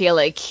 and I feel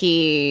like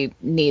he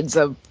needs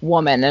a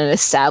woman, an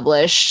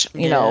established,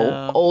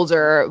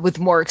 older, with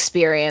more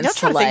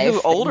experience to life.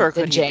 Think who older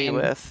than could Jane. he be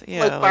with?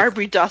 Yeah, like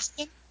Barbary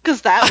Dustin?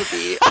 Because that would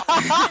be.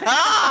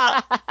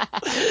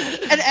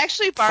 And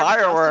actually,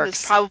 Barbary Dustin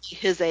is probably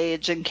his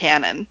age in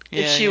canon.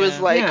 If she was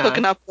like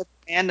hooking up with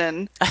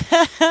Brandon.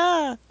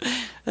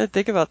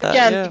 Think about that.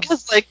 Yeah,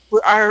 because like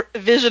our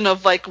vision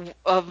of like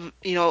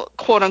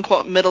quote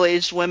unquote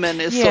middle-aged women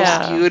is so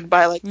skewed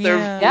by like their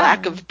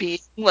lack of being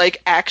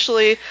like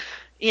actually.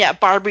 Yeah,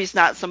 Barbie's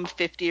not some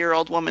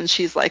 50-year-old woman.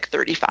 She's like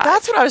 35.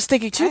 That's what I was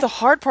thinking, too. The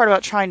hard part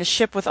about trying to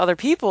ship with other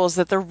people is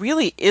that there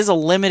really is a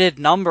limited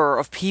number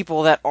of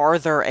people that are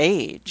their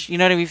age. You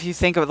know what I mean? If you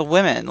think of the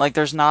women, like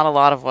there's not a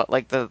lot of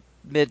like the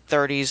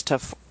mid-30s to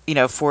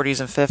 40s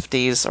and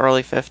 50s,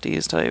 early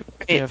 50s type.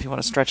 If you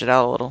want to stretch it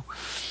out a little.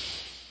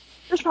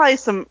 There's probably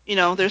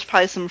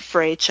some,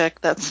 Frey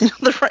chick that's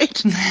the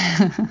right.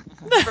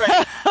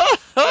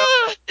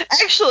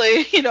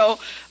 Actually,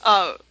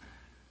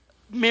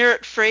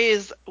 Merritt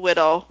Frey's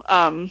widow,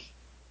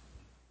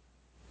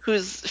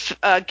 who's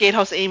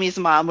Gatehouse Amy's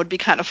mom, would be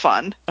kind of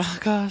fun. Oh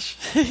gosh.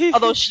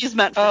 Although she's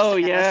meant for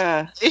Stannis.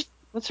 Yeah.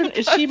 What's her?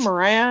 Is she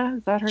Mariah?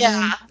 Is that her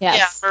name?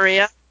 Yes. Yeah,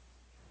 Maria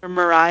or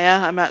Mariah.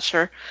 I'm not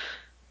sure,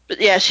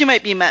 but yeah, she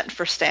might be meant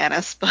for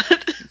Stannis.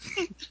 But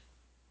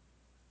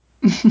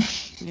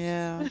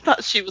yeah, I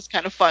thought she was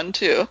kind of fun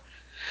too.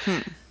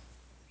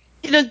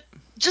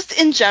 Just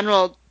in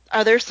general.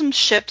 Are there some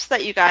ships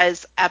that you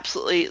guys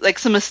absolutely like?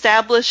 Some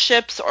established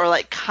ships or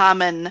like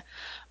common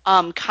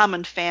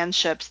fan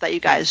ships that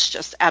you guys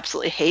just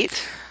absolutely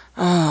hate?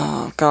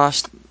 Oh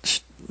gosh,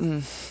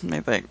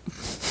 maybe.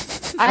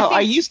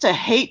 I used to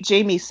hate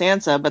Jaime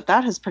Sansa, but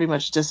that has pretty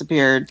much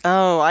disappeared.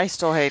 Oh, I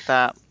still hate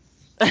that.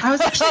 I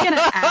was actually going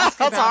to ask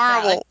That's about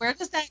horrible. that. Like, where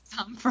does that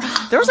come from?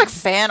 There was like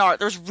fan art.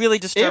 There's really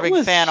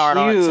disturbing fan art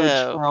on it too.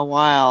 For a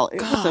while.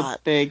 It was a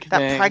big thing.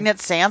 That pregnant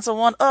Sansa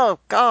one. Oh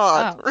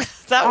god. Oh.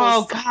 That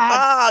was.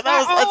 God.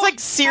 It's like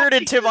seared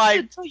into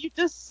my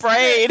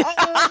brain.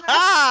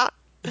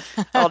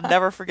 I'll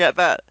never forget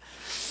that.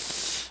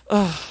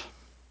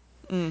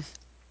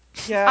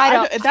 Yeah, I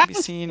don't. that be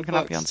was seen, the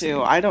cannot be books unseen.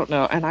 too. I don't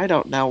know, and I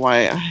don't know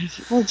why.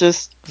 We'll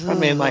just. I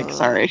mean, like,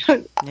 sorry.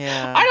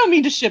 Yeah. I don't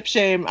mean to ship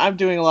shame. I'm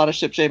doing a lot of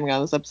ship shaming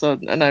on this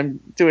episode, and I'm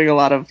doing a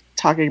lot of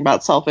talking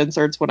about self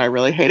inserts when I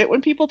really hate it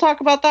when people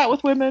talk about that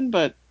with women.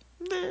 But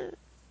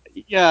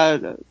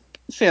yeah,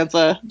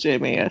 Sansa,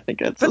 Jamie, I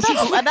think it's. But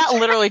that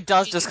literally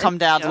does just come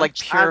down to like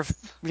pure.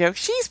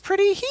 She's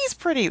pretty, he's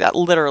pretty. That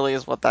literally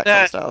is what that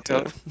comes down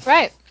to.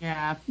 Right.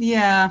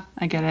 Yeah,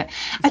 I get it.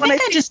 I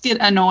think I just get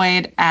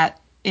annoyed at,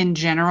 in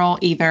general,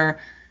 either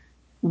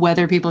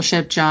whether people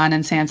ship Jon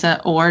and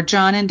Sansa or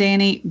Jon and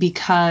Dany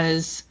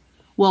because,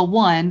 well,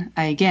 one,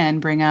 I again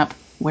bring up,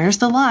 where's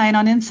the line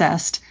on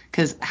incest?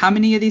 Because how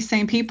many of these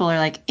same people are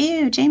like,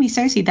 ew, Jaime,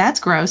 Cersei, that's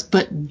gross,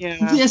 but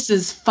this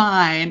is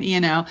fine,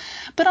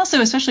 But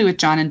also, especially with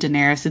Jon and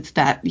Daenerys, it's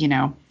that,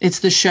 it's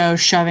the show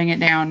shoving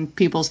it down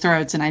people's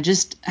throats, and I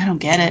don't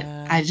get it.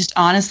 I just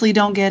honestly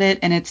don't get it,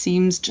 and it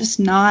seems just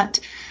not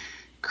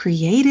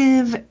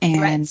creative,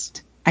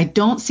 and I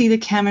don't see the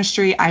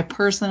chemistry. I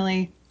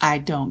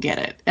don't get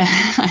it.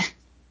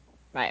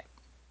 Right.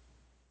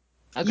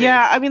 Agreed.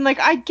 Yeah, I mean, like,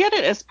 I get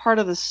it as part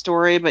of the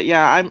story, but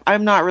yeah,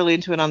 I'm not really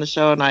into it on the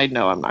show, and I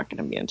know I'm not going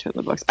to be into it in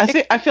the books.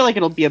 I feel like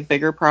it'll be a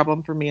bigger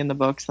problem for me in the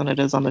books than it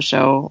is on the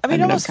show. I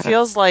mean, it almost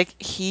feels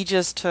like he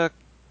just took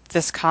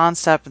this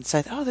concept and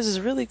said, "Oh, this is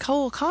a really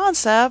cool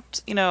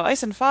concept,"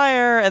 Ice and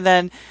Fire, and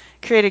then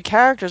created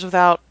characters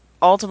without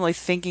ultimately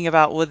thinking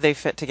about would they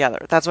fit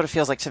together. That's what it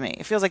feels like to me.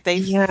 It feels like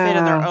they fit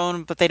in their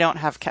own, but they don't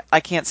have.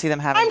 I can't see them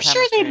having. I'm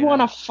sure they'd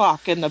want to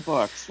fuck in the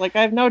books. Like,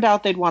 I have no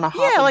doubt they'd want to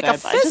hop in like bed, a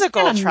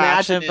physical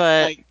attraction,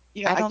 but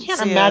I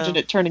can't imagine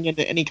it turning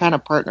into any kind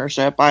of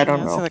partnership. I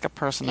don't know. Like a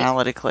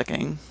personality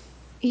clicking.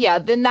 Yeah,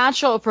 the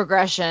natural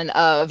progression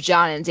of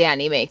Jon and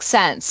Dany makes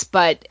sense,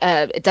 but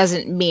it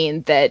doesn't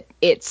mean that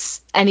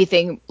it's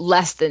anything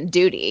less than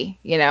duty,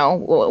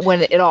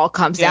 when it all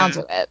comes down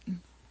to it.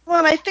 Well,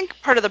 and I think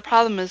part of the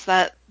problem is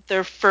that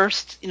their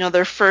first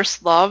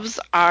loves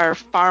are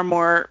far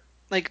more,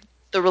 like,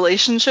 the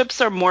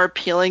relationships are more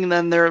appealing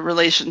than their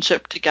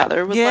relationship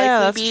together would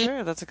likely be.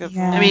 True. That's a good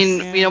point. I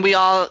mean, we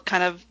all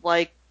kind of,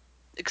 like,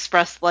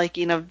 expressed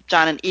liking of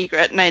Jon and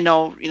Ygritte, and I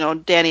know,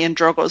 Dany and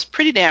Drogo is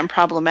pretty damn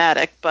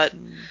problematic, but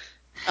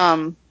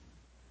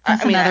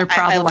that's another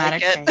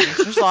problematic. I like it.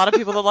 There's a lot of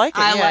people that like it.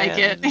 I like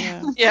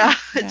it. Yeah.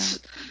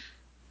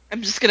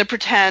 I'm just gonna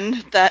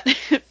pretend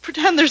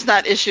there's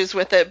not issues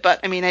with it, but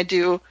I mean, I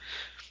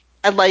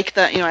like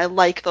that, I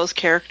like those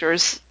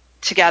characters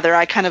together.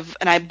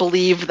 I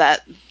believe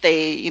that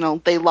they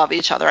love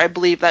each other. I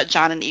believe that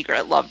Jon and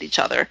Ygritte loved each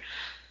other.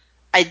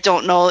 I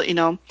don't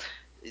know,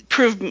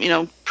 prove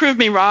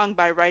me wrong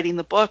by writing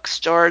the books,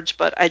 George,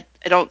 but I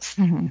don't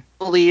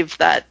believe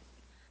that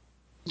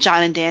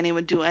Jon and Dany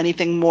would do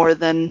anything more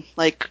than,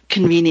 like,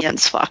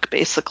 convenience fuck,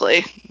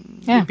 basically.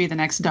 Yeah, it'd be the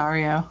next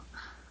Dario.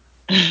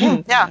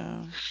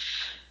 Yeah.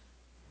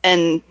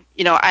 And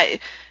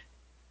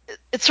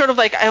it's sort of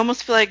like, I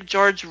almost feel like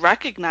George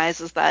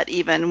recognizes that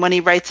even when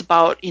he writes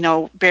about,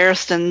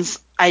 Barristan's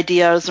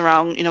ideas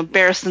around,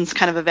 Barristan's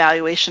kind of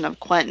evaluation of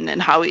Quentyn and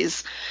how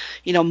he's,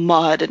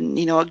 mud, and,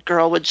 a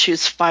girl would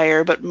choose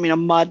fire, but,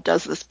 mud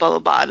does this, blah, blah,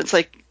 blah. And it's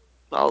like,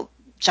 well,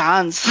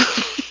 Jon's,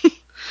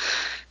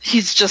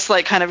 he's just,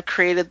 like, kind of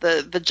created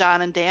the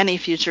Jon and Dany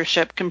future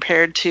ship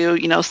compared to,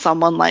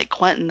 someone like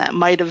Quentyn that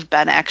might have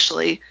been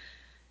actually,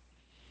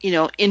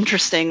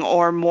 interesting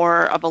or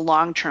more of a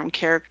long-term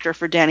character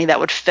for Dany that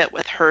would fit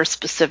with her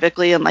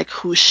specifically and, like,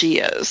 who she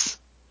is.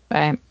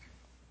 Right.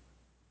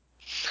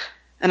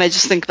 And I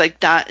just think, like,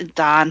 Don and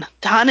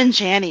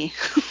Janny.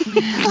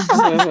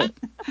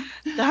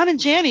 Don and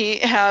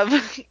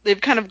Janny they've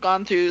kind of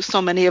gone through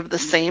so many of the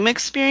same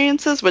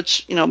experiences,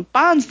 which,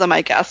 bonds them,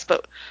 I guess,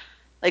 but,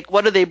 like,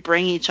 what do they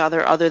bring each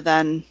other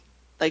than,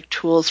 like,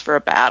 tools for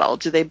a battle?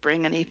 Do they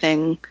bring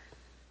anything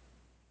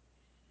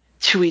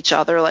to each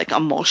other, like,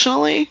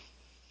 emotionally?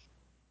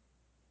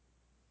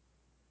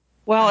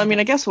 Well, I mean,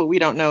 I guess what we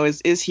don't know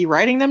is he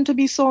writing them to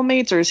be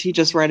soulmates, or is he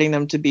just writing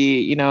them to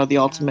be, the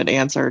ultimate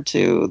answer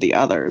to the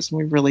others?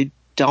 We really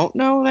don't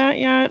know that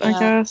yet, I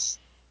guess.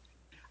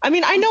 I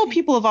mean, I know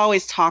people have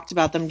always talked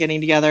about them getting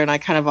together, and I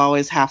kind of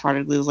always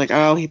half-heartedly was like,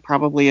 oh, he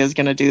probably is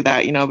going to do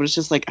that, but it's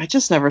just like, I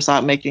just never saw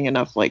it making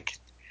enough, like,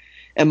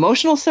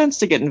 emotional sense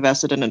to get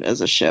invested in it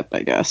as a ship,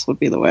 I guess, would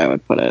be the way I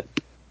would put it.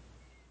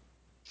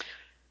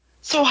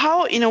 So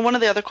how, one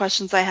of the other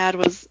questions I had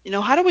was,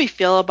 how do we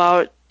feel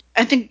about,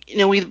 I think,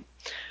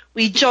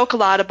 we joke a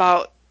lot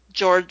about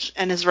George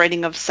and his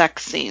writing of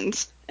sex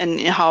scenes and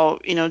how,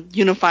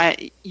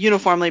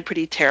 uniformly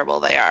pretty terrible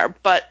they are.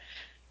 But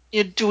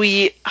how do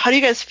you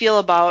guys feel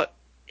about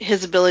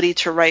his ability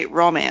to write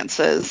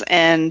romances?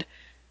 And,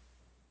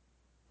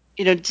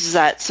 is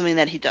that something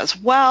that he does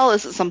well?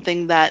 Is it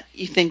something that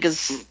you think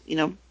is,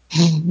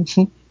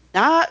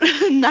 not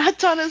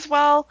done as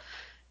well?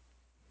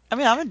 I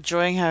mean, I'm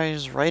enjoying how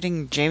he's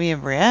writing Jaime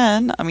and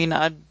Brienne. I mean,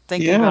 I'm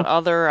thinking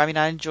about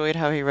I enjoyed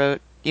how he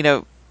wrote,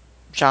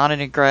 Jon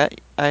and Ygritte.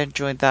 I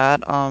enjoyed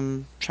that.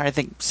 Trying to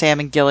think, Sam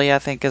and Gilly, I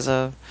think,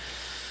 I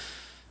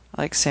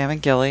like Sam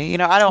and Gilly.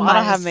 I don't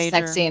have major.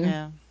 Sex scene.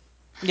 Yeah.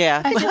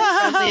 Yeah.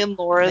 Friendly and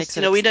Loris,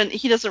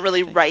 he doesn't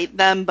really write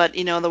them, but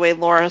the way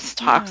Loris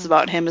talks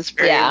about him is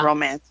very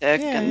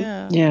romantic.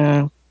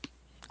 Yeah.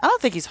 I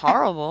don't think he's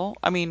horrible.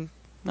 I mean,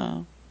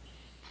 no.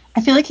 I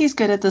feel like he's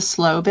good at the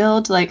slow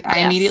build. Like, I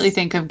immediately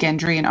think of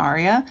Gendry and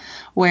Arya,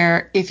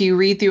 where if you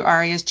read through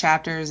Arya's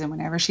chapters and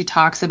whenever she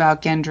talks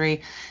about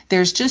Gendry,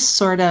 there's just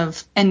sort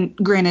of, and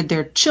granted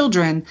they're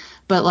children,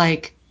 but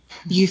like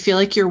you feel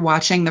like you're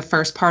watching the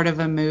first part of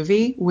a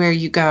movie where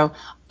you go,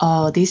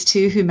 oh, these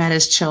two who met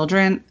as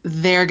children,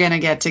 they're going to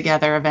get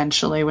together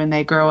eventually when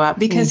they grow up,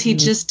 because he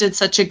just did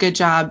such a good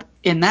job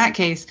in that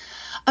case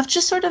of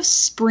just sort of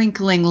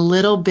sprinkling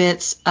little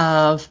bits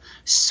of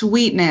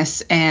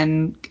sweetness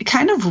and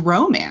kind of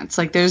romance.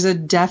 Like, there's a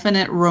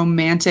definite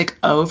romantic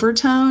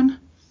overtone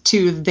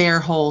to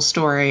their whole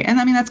story. And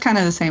I mean, that's kind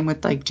of the same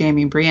with like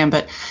Jaime and Brienne,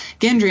 but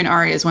Gendry and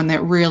Arya is one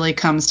that really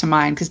comes to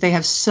mind because they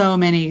have so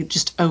many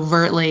just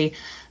overtly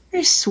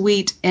very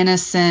sweet,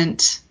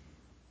 innocent,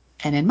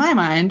 and in my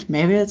mind,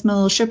 maybe it's my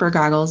little shipper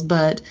goggles,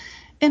 but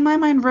in my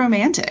mind,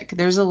 romantic.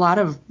 There's a lot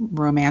of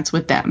romance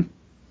with them.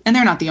 And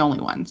they're not the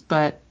only ones,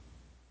 but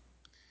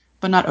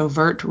not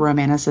overt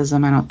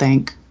romanticism, I don't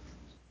think.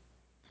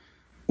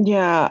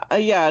 Yeah,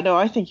 no,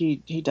 I think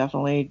he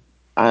definitely.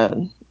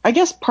 I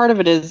guess part of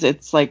it is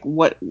it's like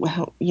what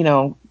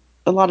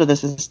a lot of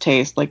this is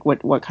taste, like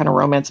what kind of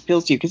romance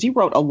appeals to you, because he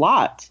wrote a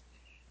lot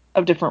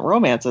of different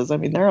romances. I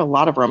mean, there are a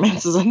lot of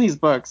romances in these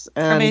books.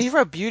 And I mean, he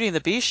wrote Beauty and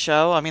the Beast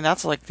show. I mean,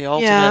 that's like the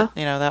ultimate.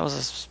 That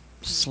was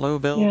a slow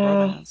build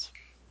romance.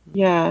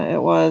 Yeah, it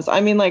was.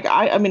 I mean, like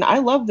I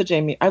love the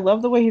Jaime. I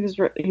love the way he's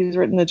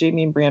written the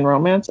Jaime and Brienne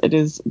romance. It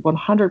is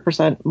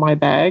 100% my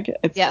bag.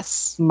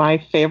 It's my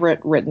favorite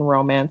written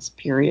romance.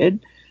 Period.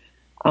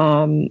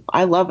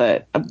 I love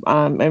it.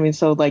 I mean,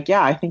 so like,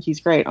 yeah, I think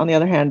he's great. On the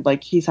other hand,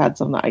 like he's had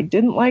some that I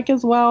didn't like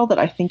as well. That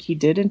I think he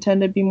did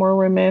intend to be more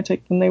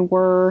romantic than they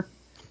were.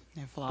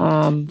 They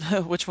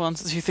flopped. Which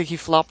ones do you think he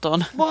flopped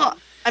on? Well,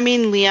 I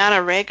mean,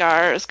 Lyanna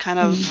Rhaegar is kind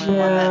of one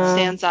that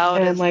stands out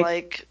as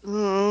like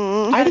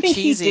I think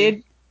cheesy. He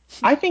did.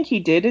 I think he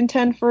did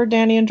intend for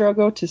Dany and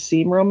Drogo to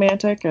seem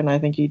romantic, and I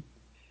think he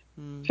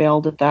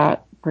failed at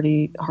that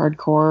pretty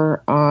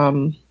hardcore.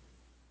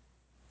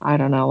 I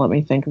don't know. Let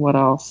me think. What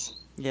else?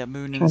 Yeah,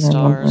 Moon and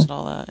Stars and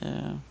all that.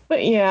 Yeah.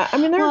 But yeah, I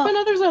mean, there have been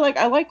others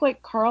I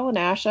like Carl and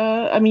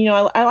Asha. I mean,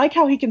 I like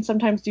how he can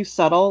sometimes do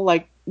subtle,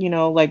 like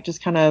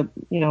just kind of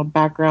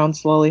background,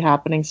 slowly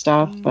happening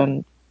stuff,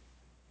 and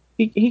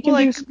he can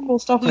do some cool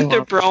stuff.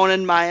 Luther Brown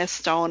and Maya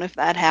Stone, if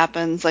that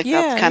happens, that's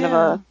kind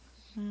of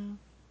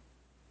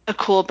a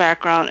cool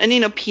background. And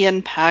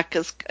Pian Peck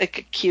is like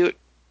a cute,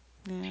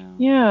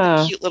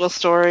 cute little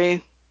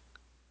story.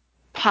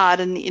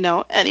 Pod and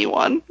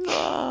anyone.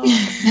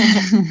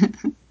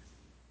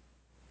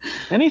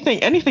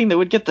 Anything that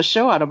would get the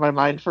show out of my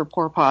mind for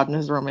poor Pod and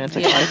his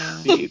romantic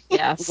life would be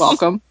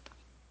welcome.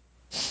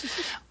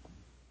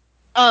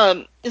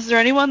 Is there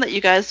anyone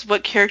that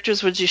what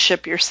characters would you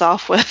ship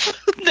yourself with?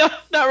 No,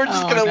 now we're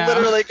just gonna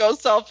literally go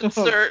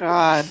self-insert. Oh,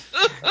 God.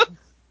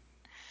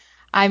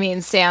 I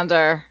mean,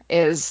 Sandor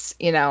is,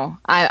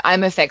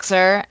 I'm a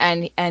fixer,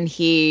 and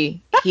he's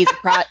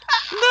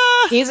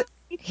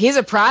he's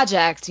a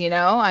project,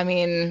 I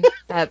mean,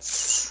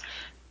 that's.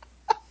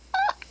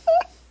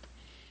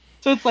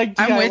 So it's like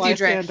DIY I'm with you,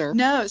 Dre. Sandor.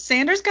 No,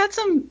 Sandor's got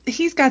some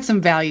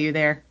value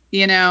there.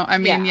 I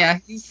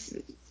mean,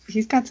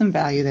 he's got some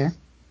value there.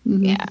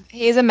 Mm-hmm. Yeah,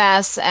 he's a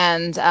mess,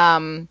 and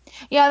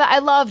I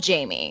love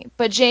Jaime,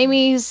 but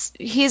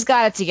he's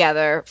got it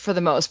together for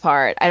the most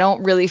part. I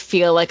don't really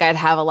feel like I'd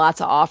have a lot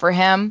to offer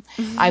him.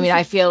 I mean,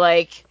 I feel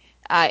like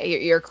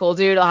you're a cool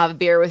dude, I'll have a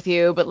beer with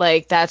you, but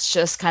like that's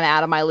just kind of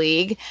out of my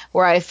league.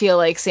 Where I feel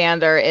like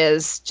Sandor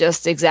is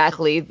just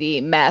exactly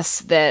the mess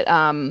that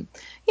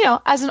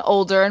as an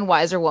older and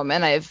wiser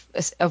woman I've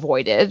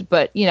avoided,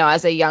 but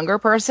as a younger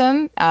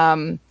person,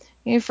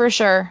 for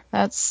sure,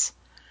 that's.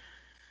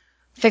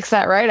 Fix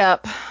that right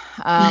up.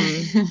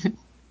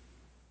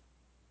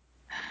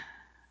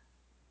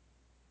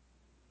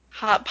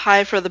 Hot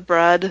pie for the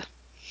bread.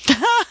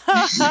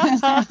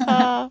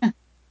 I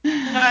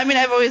mean,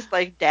 I've always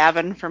liked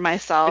Davin for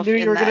myself. I knew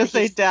you were going to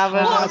say Davin.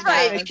 Well,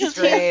 right, because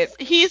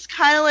he's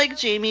kind of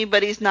like Jaime,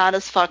 but he's not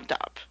as fucked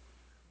up.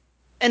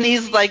 And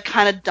he's like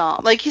kind of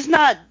dumb. Like, he's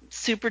not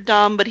super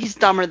dumb, but he's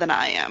dumber than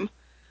I am,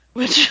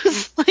 which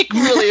is like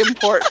really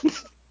important.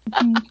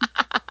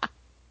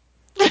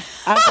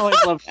 I've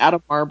always loved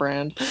Adam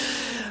Marbrand.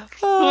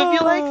 Who have you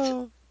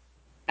liked?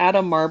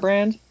 Adam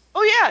Marbrand.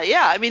 Oh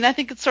yeah. I mean, I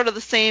think it's sort of the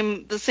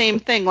same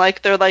thing.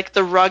 Like they're like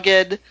the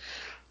rugged,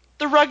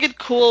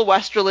 cool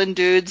Westerland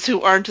dudes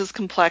who aren't as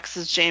complex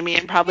as Jaime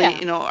and probably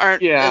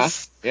aren't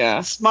as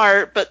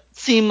smart, but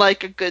seem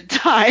like a good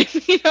time.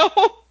 Seem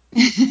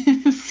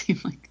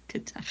like a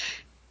good time.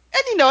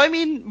 And, I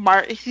mean,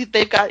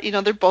 they've got,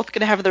 they're both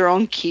going to have their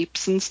own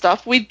keeps and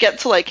stuff. We'd get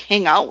to, like,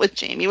 hang out with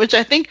Jamie, which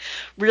I think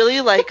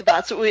really, like,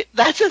 that's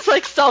just,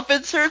 like,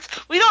 self-inserts.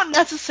 We don't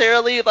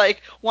necessarily,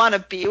 like, want to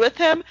be with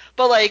him,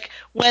 but, like,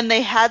 when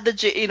they had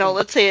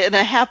let's say in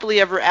a happily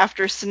ever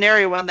after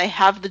scenario, when they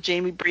have the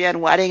Jamie Brienne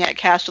wedding at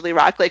Casterly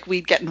Rock, like,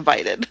 we'd get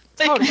invited.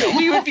 Like,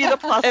 we would be the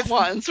plus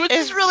ones, which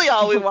is really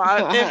all we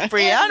want. If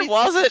Brienne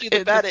wasn't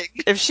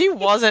if she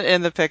wasn't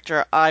in the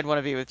picture, I'd want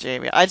to be with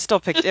Jamie. I'd still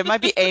pick. It might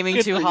be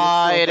aiming too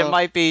high, and it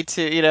might be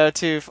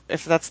too.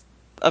 If that's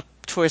a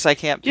choice I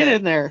can't pick. Get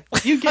in there.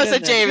 You get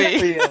in there.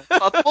 Jamie.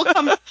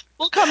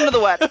 We'll come to the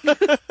wedding.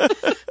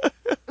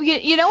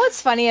 You know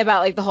what's funny about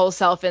like the whole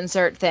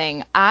self-insert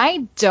thing?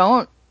 I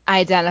don't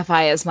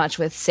identify as much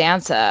with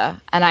Sansa,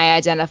 and I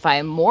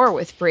identify more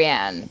with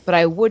Brienne, but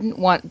I wouldn't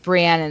want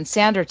Brienne and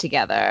Sandor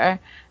together,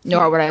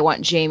 nor would I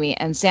want Jamie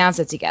and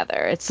Sansa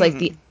together. It's like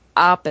the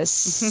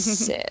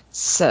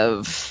opposites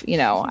of,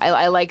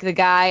 I like the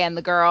guy and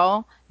the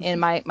girl in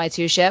my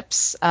two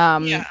ships,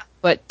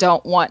 but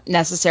don't want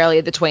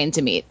necessarily the twain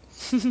to meet.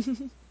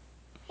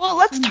 Well,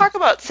 let's talk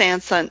about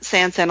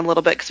Sansa a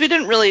little bit, because we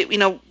didn't really,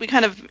 we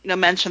kind of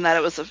mentioned that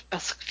it was a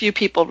few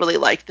people really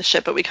liked the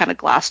ship, but we kind of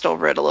glossed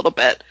over it a little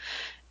bit.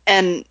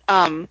 And,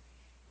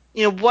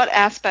 what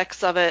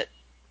aspects of it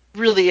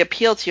really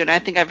appeal to you? And I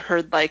think I've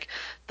heard, like,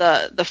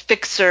 the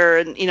fixer,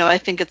 and, I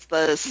think it's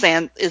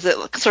is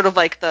it sort of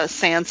like the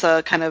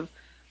Sansa kind of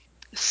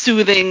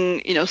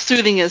soothing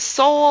his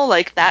soul,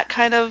 like that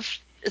kind of,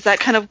 is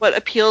that kind of what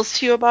appeals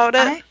to you about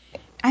it?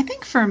 I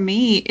think for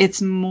me,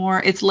 it's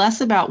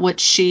less about what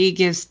she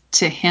gives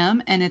to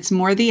him, and it's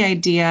more the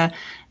idea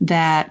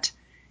that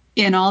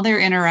in all their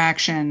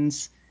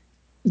interactions,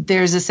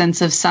 there's a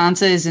sense of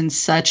Sansa is in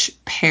such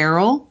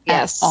peril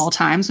at all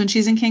times when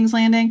she's in King's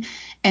Landing.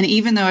 And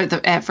even though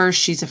at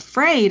first she's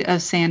afraid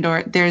of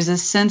Sandor, there's a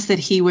sense that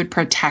he would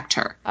protect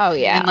her. Oh,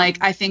 yeah. And, like,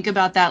 I think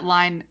about that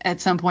line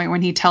at some point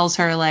when he tells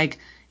her, like,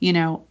 I'm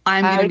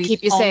going to be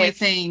the only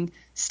thing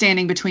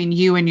standing between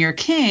you and your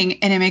king.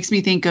 And it makes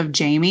me think of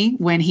Jamie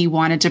when he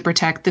wanted to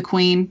protect the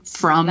queen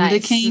from the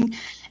king.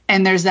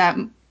 And there's that,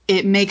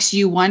 it makes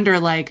you wonder,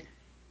 like,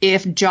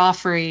 if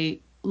Joffrey,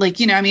 like,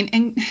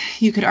 and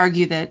you could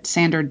argue that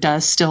Sandor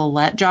does still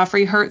let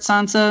Joffrey hurt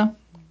Sansa,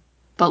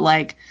 but,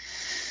 like,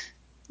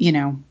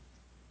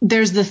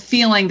 there's the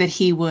feeling that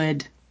he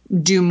would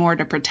do more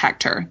to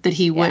protect her, that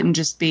he wouldn't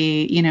just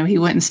be, he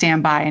wouldn't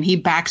stand by, and he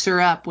backs her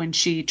up when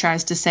she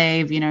tries to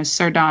save,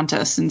 Ser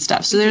Dantos and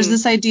stuff. So there's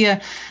this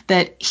idea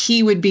that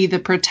he would be the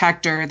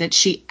protector that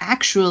she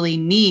actually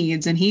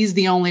needs, and he's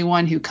the only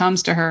one who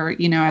comes to her, at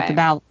the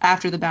battle,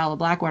 after the Battle of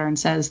Blackwater, and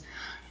says,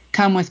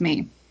 "Come with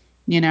me,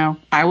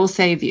 I will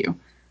save you."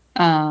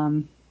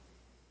 I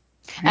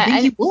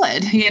think he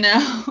would,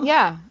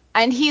 Yeah.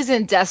 And he's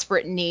in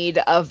desperate need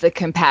of the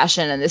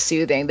compassion and the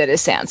soothing that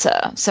is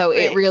Sansa. So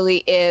it really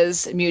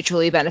is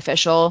mutually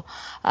beneficial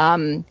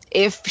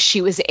if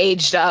she was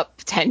aged up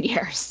 10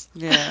 years.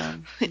 Yeah.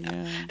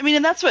 I mean,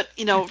 and that's what,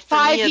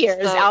 5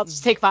 years. I'll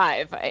just take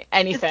 5.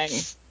 Anything.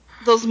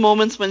 Those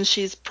moments when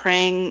she's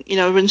praying,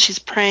 when she's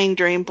praying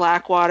during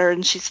Blackwater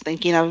and she's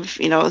thinking of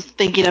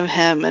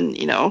him, and,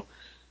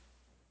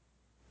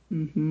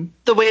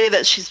 the way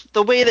that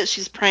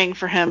she's praying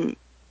for him,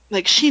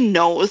 like, she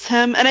knows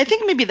him, and I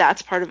think maybe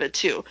that's part of it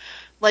too.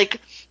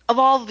 Like, of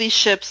all of these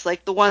ships,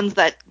 like, the ones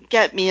that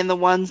get me and the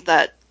ones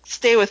that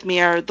stay with me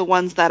are the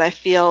ones that I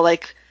feel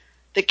like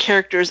the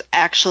characters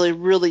actually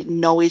really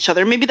know each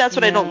other. Maybe that's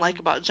what I don't like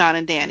about Jon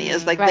and Dany,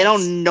 is, like, they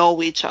don't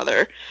know each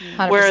other.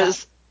 100%.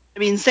 Whereas, I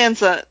mean,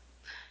 Sansa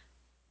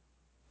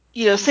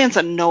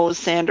knows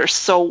Sandor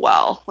so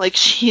well. Like,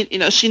 she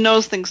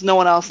knows things no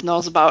one else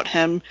knows about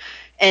him.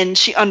 And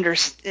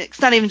it's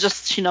not even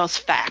just she knows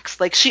facts.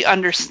 Like, she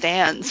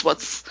understands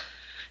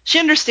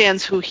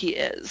who he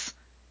is.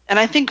 And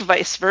I think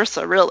vice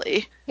versa,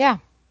 really. Yeah.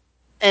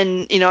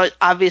 And,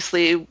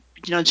 obviously,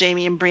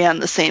 Jamie and Brienne,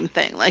 the same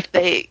thing. Like,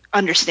 they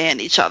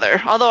understand each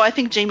other. Although I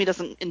think Jamie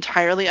doesn't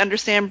entirely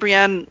understand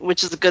Brienne,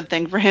 which is a good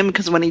thing for him,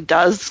 because when he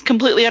does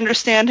completely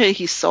understand her,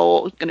 he's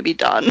so going to be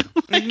done.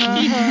 Like,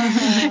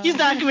 he's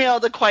not going to be able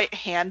to quite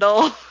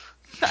handle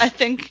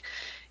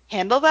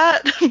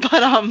that.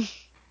 But,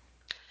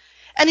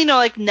 and,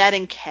 like, Ned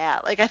and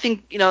Kat, like, I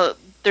think,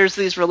 there's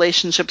these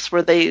relationships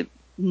where they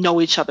know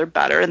each other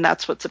better, and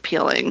that's what's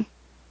appealing.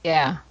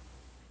 Yeah.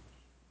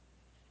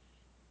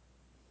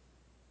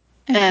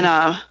 And,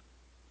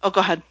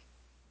 go ahead.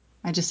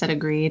 I just said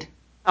agreed.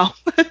 Oh,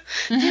 damn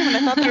it,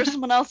 I thought there was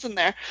someone else in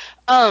there.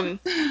 One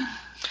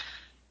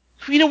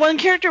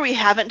character we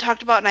haven't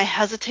talked about, and I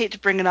hesitate to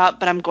bring it up,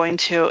 but I'm going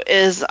to,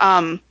 is,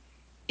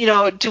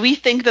 do we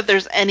think that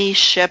there's any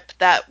ship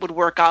that would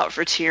work out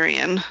for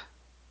Tyrion?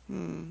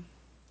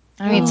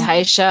 I mean,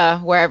 Tysha,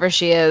 wherever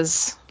she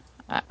is,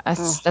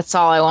 that's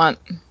all I want.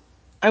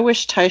 I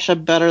wish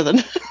Tysha better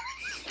than.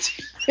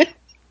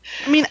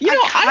 I mean,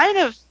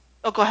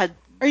 Oh, go ahead.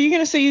 Are you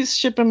going to say you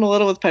ship him a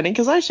little with Penny?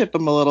 Because I ship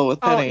him a little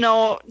with Penny.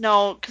 Oh,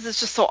 no, because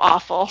it's just so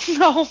awful.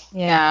 No.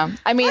 Yeah.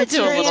 I mean, I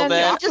do a little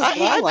bit. I just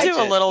hate, I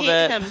do a little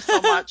hate bit. him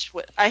so much.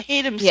 I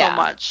hate him so Yeah.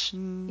 much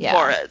Yeah.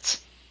 for it.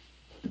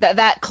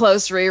 That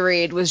close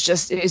reread was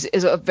just is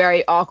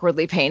very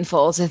awkwardly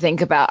painful to think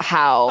about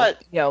how,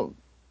 But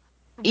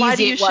why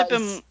do easy you it ship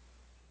was.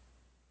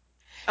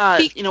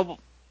 him?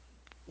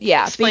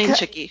 Yeah. Explain,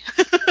 Chicky.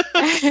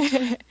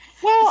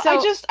 Well,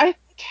 So-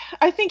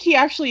 I think he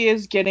actually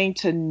is getting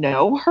to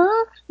know her,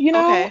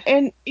 Okay.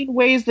 and in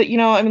ways that,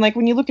 I mean, like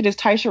when you look at his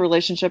Taisha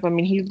relationship, I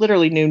mean, he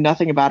literally knew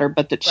nothing about her,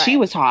 but that she Right.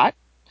 was hot.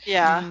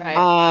 Yeah.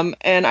 Right.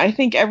 And I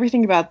think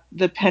everything about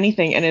the Penny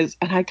thing and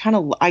I kind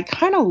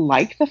of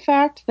like the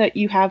fact that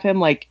you have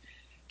him, like,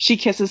 she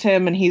kisses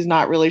him and he's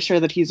not really sure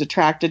that he's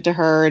attracted to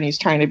her and he's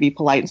trying to be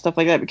polite and stuff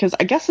like that, because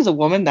I guess as a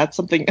woman, that's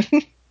something.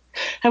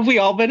 Have we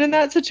all been in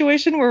that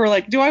situation where we're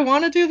like, do I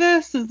want to do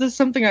this? Is this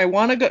something I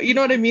want to go? You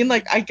know what I mean?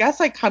 Like, I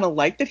guess I kind of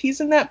like that he's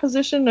in that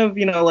position of,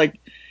 like,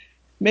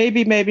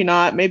 maybe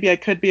not. Maybe I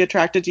could be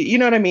attracted to you. You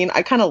know what I mean?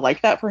 I kind of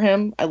like that for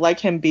him. I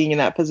like him being in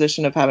that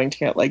position of having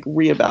to, like,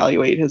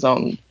 reevaluate his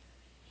own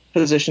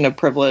position of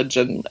privilege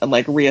and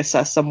like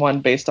reassess someone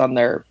based on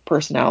their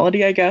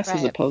personality, I guess,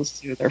 as Right.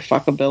 opposed to their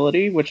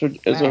fuckability, which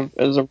is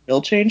a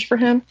real change for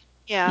him.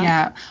 Yeah.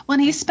 Yeah. Well,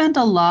 he spent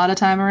a lot of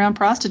time around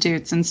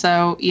prostitutes. And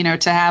so,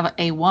 to have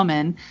a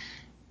woman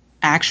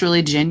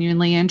actually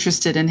genuinely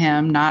interested in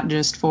him, not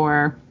just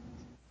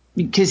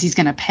because he's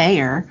going to pay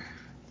her.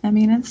 I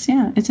mean, it's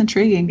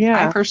intriguing.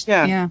 Yeah.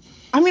 Yeah.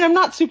 I mean, I'm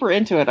not super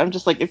into it. I'm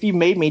just like, if you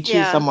made me choose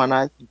Yeah. someone,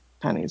 I think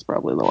Penny's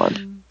probably the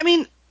one. I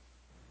mean,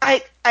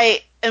 I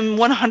am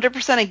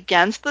 100%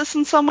 against this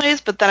in some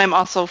ways, but then I'm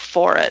also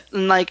for it.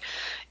 And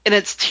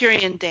it's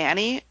Tyrion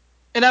Dany.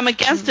 And I'm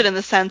against it in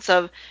the sense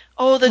of,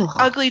 the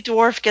ugly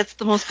dwarf gets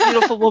the most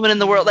beautiful woman in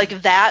the world,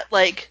 like that,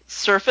 like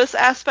surface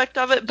aspect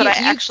of it. But I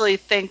actually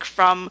think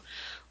from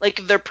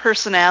like their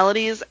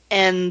personalities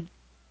and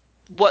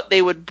what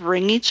they would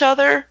bring each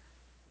other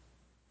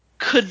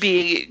could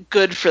be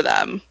good for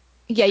them.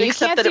 Yeah, you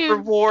except can't that do... it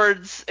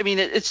rewards. I mean,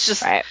 it's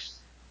just right.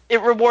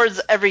 It rewards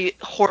every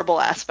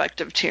horrible aspect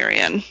of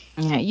Tyrion.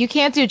 Yeah, you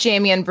can't do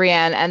Jaime and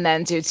Brienne and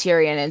then do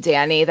Tyrion and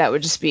Dany. That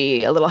would just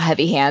be a little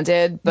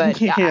heavy-handed. But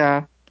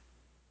yeah.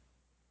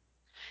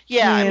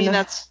 I mean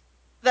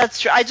that's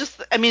true.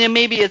 And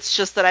maybe it's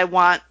just that I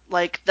want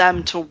like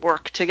them to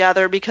work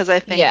together because I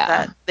think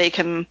that they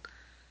can,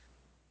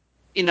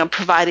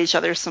 provide each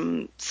other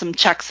some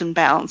checks and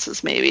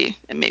balances maybe,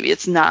 and maybe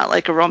it's not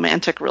like a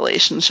romantic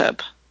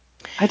relationship.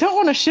 I don't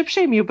want to ship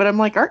shame you, but I'm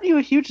like, aren't you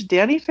a huge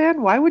Dany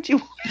fan? Why would you?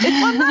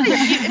 I'm not.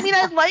 I mean,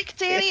 I like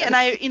Dany, and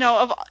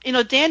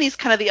Dany's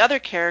kind of the other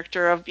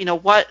character of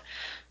what,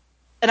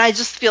 and I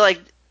just feel like.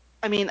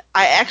 I mean,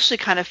 I actually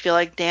kind of feel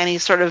like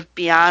Dany's sort of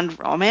beyond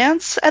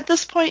romance at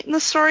this point in the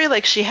story.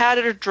 Like she had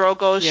her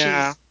Drogo,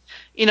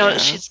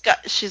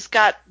 she's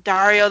got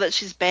Dario that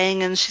she's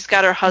banging, she's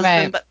got her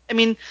husband, but I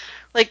mean,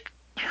 like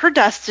her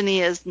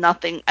destiny is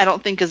nothing. I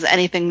don't think is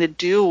anything to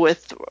do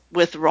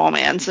with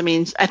romance. I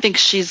mean, I think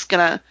she's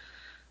the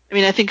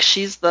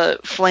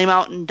flame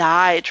out and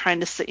die trying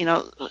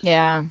to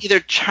either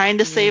trying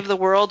to save the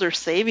world or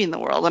saving the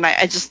world, and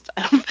I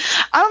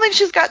don't think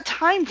she's got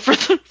time for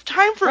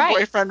a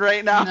boyfriend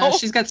right now. No,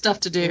 she's got stuff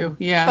to do.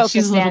 Yeah, Focus,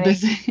 she's a little Dany.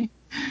 busy.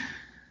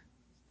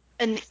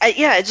 And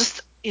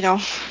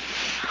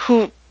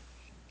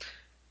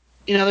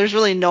there's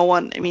really no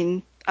one. I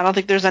mean, I don't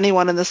think there's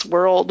anyone in this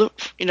world,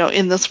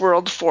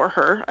 for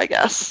her, I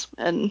guess.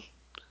 And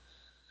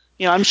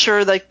I'm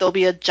sure like there'll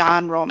be a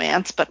Jon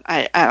romance, but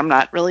I'm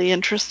not really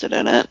interested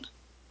in it.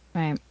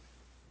 Right.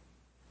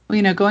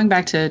 Well, going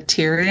back to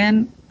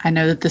Tyrion, I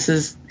know that this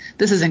is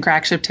in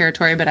crack ship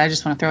territory, but I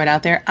just want to throw it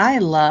out there. I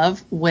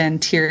love when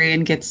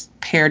Tyrion gets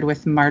paired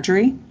with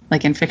Marjorie,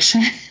 like in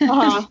fiction.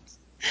 Uh-huh.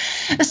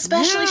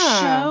 Especially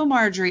show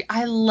Marjorie.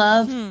 I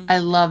love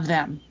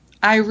them.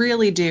 I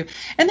really do.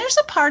 And there's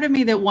a part of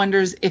me that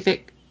wonders if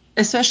it,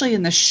 especially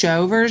in the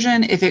show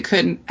version, if it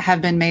couldn't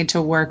have been made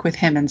to work with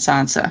him and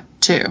Sansa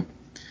too.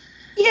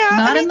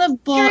 Yeah, in the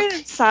book. Tyrion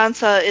and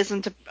Sansa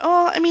isn't.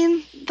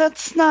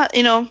 That's not.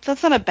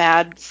 That's not a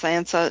bad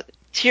Sansa.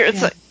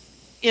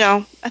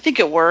 I think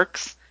it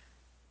works.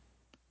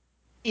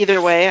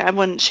 Either way, I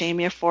wouldn't shame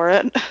you for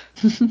it.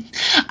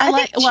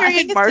 I think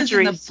it's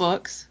in the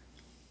books.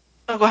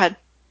 Oh, go ahead.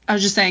 I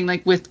was just saying,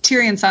 like, with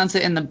Tyrion Sansa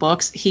in the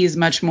books, he's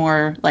much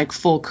more, like,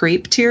 full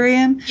creep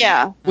Tyrion.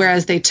 Yeah.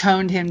 Whereas they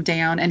toned him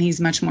down, and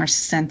he's much more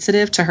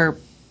sensitive to her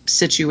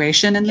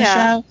situation in the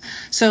show.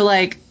 So,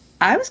 like,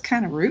 I was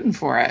kind of rooting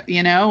for it,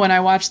 when I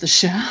watched the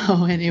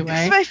show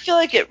anyway. I feel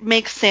like it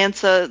makes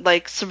Sansa,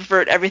 like,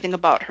 subvert everything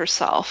about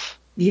herself.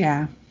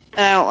 Yeah.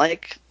 And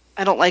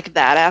I don't like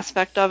that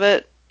aspect of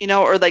it,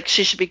 or, like,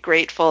 she should be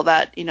grateful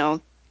that,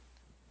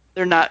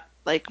 they're not,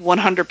 like,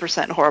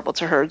 100% horrible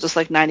to her, just,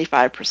 like,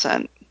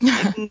 95%.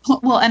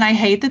 Well, and I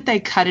hate that they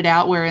cut it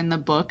out where in the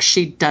book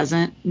she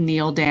doesn't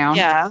kneel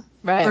down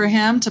for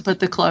him to put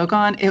the cloak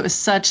on. It was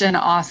such an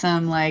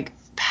awesome, like,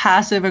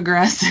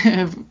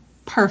 passive-aggressive,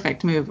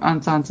 perfect move on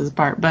Sansa's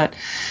part. But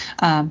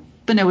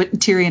But no,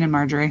 Tyrion and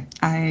Marjorie.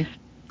 I'm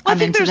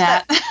into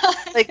that.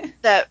 Like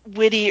that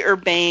witty,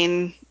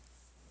 urbane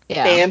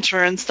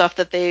banter and stuff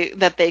that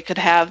they could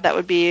have. That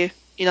would be,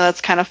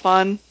 that's kind of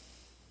fun.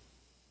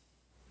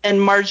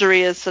 And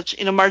Marjorie is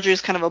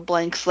Marjorie's kind of a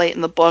blank slate in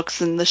the books.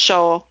 And the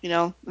show,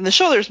 in the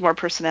show there's more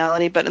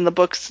personality, but in the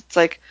books it's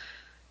like,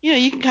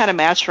 you can kind of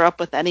match her up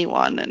with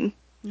anyone. And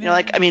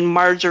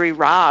Marjorie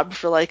Robb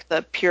for like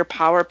the pure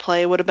power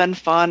play would have been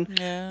fun.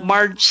 Yeah.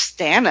 Marge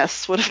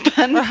Stannis would have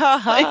been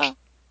like,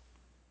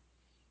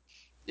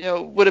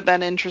 would have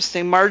been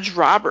interesting. Marge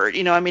Robert,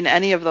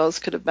 any of those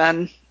could have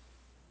been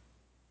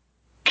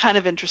kind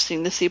of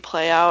interesting to see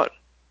play out.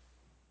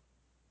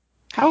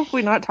 How have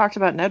we not talked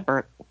about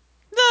Nedbert?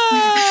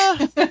 Well,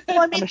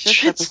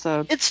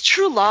 episode. It's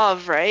true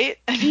love, right?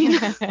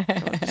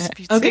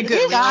 Okay,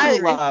 good.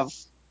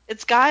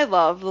 It's guy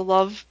love, the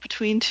love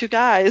between two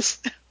guys.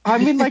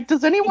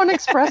 Does anyone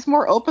express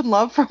more open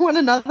love for one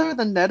another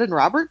than Ned and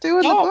Robert do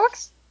in the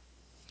books?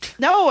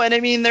 No,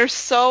 and they're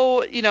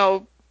so,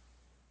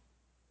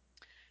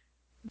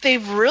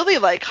 they've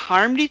really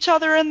harmed each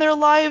other in their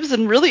lives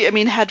and really,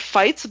 had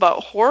fights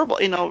about horrible,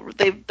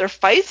 their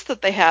fights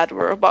that they had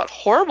were about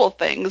horrible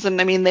things. And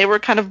they were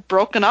kind of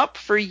broken up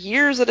for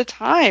years at a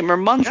time or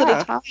months at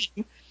a time.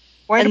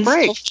 Why to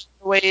break?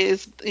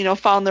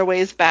 Found their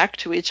ways back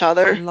to each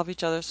other. They love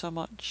each other so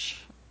much.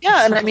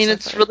 Yeah, and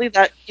it's really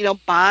that,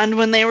 bond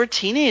when they were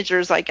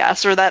teenagers, I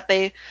guess, or that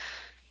they,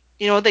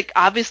 they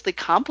obviously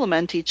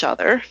complement each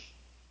other.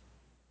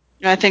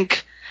 And I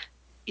think,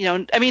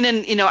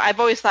 I've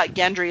always thought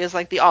Gendry is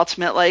like the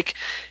ultimate,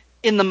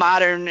 in a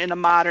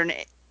modern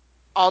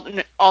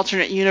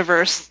alternate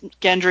universe,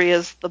 Gendry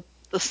is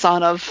the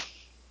son of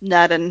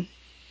Ned and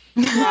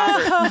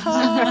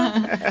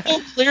Robert.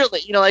 So clearly,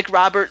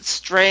 Robert's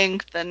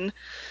strength and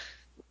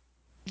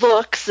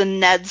looks and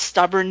Ned's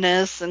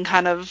stubbornness and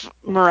kind of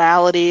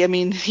morality.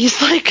 He's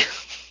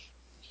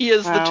he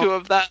is the two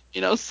of them,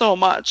 so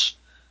much.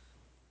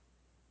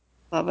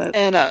 Love it.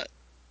 And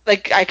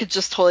I could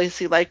just totally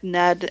see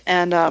Ned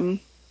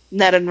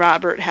and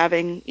Robert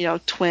having,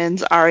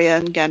 twins, Arya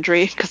and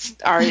Gendry, because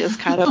Arya is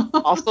kind of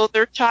also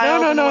their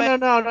child.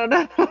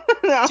 No.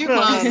 Too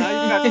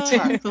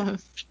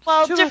close.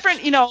 Well,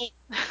 different,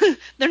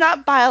 they're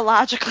not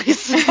biological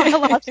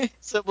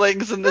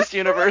siblings in this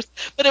universe,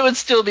 but it would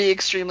still be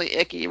extremely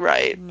icky,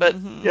 right? But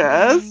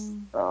yes.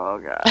 Oh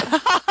god.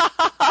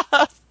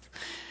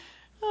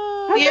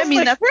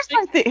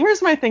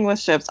 Here's my thing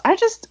with ships. I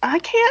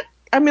can't.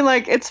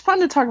 It's fun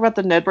to talk about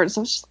the Nedbert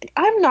and stuff.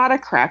 I'm not a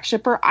crack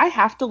shipper. I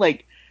have to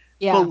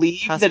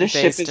believe that a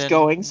ship is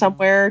going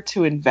somewhere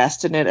to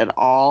invest in it at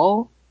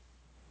all.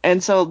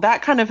 And so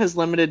that kind of has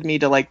limited me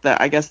to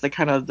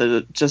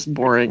the just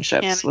boring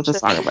ships with A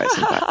Song of Ice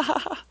and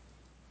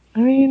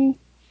Fire.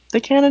 The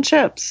canon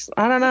ships.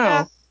 I don't know.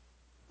 Yeah.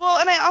 Well,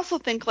 and I also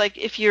think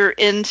if you're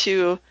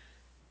into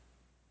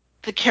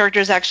the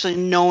characters actually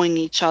knowing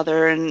each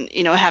other and,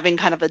 having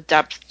kind of a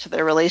depth to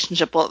their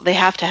relationship, well, they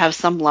have to have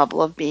some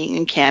level of being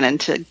in canon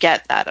to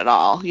get that at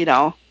all,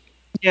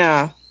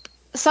 Yeah.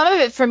 Some of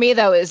it for me,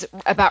 though, is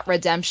about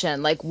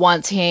redemption,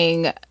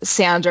 wanting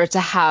Sandor to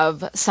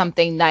have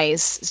something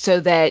nice so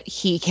that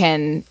he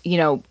can,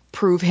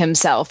 prove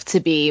himself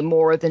to be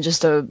more than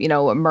just a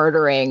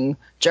murdering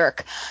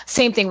jerk.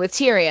 Same thing with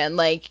Tyrion.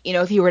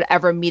 If he were to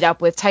ever meet up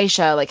with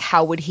Tysha,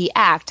 how would he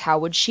act? How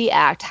would she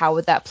act? How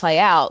would that play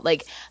out?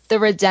 The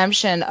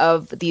redemption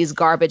of these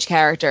garbage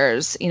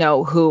characters,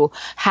 who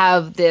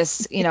have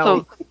this,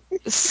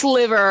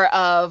 sliver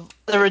of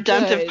the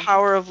redemptive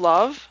power of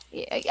love.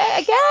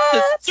 I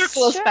guess. To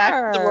circle us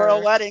back to the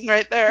royal wedding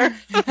right there.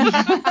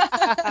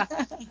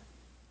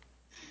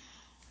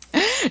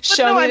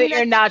 Show me that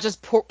you're not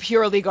just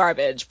purely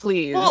garbage,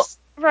 please. Well,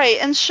 right,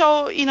 and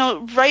show,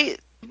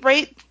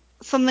 write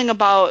something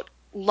about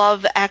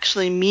love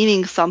actually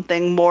meaning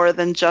something more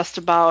than just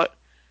about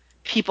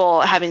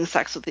people having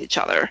sex with each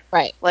other.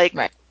 Right.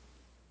 Right.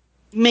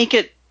 Make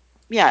it,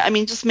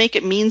 just make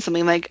it mean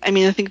something. I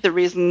think the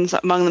reasons,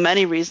 among the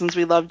many reasons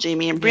we love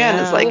Jaime and Brienne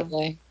is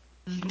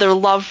their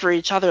love for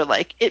each other.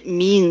 It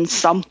means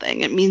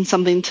something. It means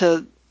something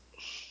to,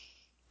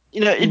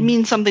 it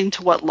means something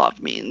to what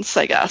love means,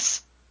 I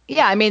guess.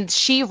 Yeah,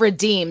 she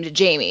redeemed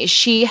Jaime.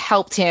 She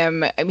helped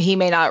him, he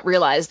may not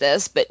realize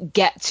this, but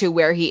get to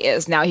where he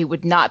is. Now, he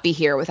would not be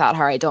here without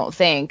her, I don't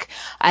think,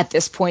 at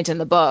this point in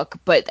the book.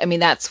 But,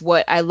 that's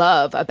what I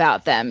love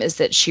about them, is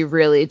that she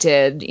really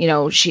did,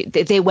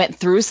 they went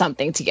through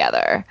something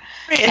together.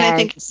 Right, and I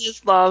think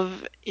his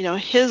love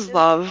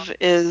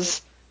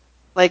is,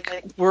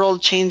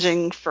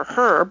 world-changing for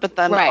her, but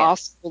then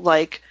also,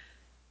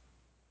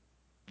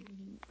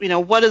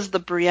 what is the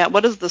Brienne?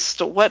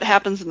 What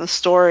happens in the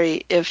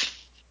story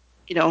if,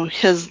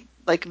 his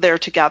they're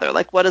together?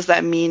 What does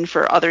that mean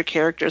for other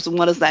characters, and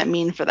what does that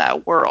mean for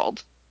that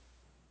world?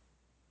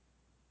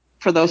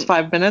 For those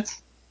 5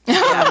 minutes.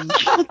 Yeah.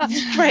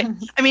 Right.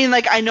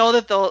 I know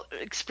that they'll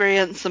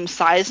experience some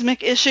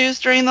seismic issues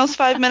during those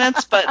 5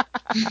 minutes, but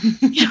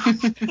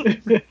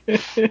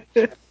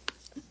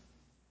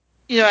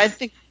I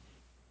think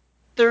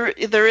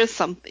there is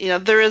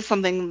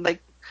something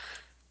like,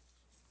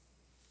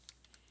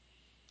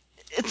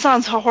 it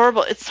sounds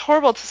horrible. It's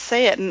horrible to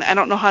say it, and I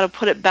don't know how to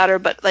put it better,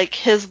 but like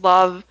his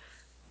love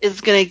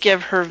is going to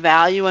give her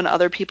value in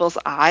other people's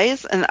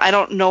eyes, and I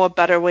don't know a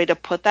better way to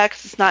put that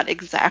because it's not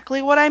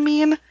exactly what I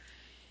mean.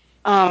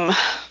 Well,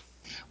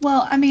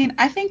 I mean,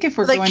 I think if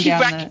we're like going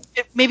down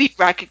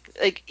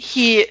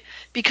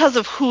because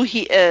of who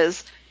he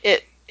is,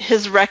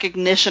 his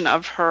recognition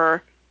of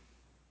her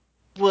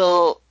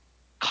will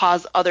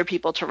cause other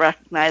people to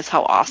recognize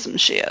how awesome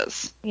she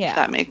is. Yeah. If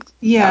that makes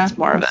that's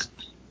more of it.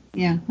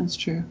 Yeah, that's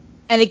true.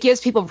 And it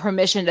gives people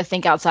permission to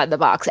think outside the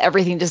box.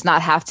 Everything does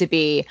not have to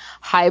be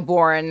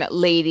highborn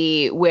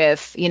lady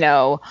with,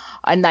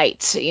 a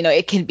knight.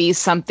 It can be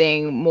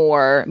something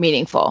more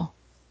meaningful.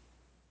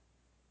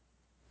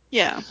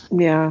 Yeah.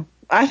 Yeah.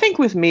 I think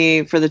with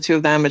me, for the two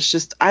of them, it's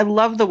just, I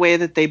love the way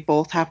that they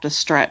both have to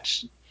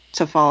stretch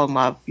to fall in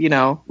love,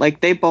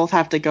 Like, they both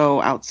have to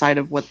go outside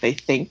of what they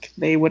think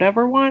they would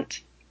ever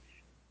want.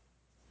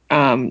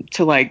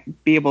 To like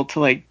be able to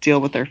like deal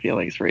with their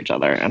feelings for each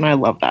other, and I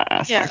love that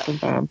aspect of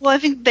them. Well, I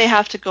think they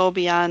have to go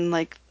beyond,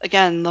 like,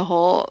 again, the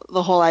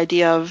whole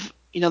idea of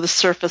the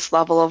surface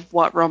level of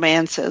what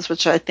romance is,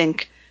 which I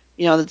think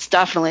that's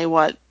definitely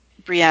what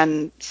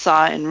Brienne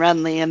saw in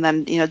Renly, and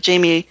then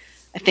Jaime,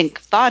 I think,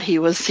 thought he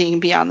was seeing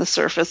beyond the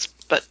surface,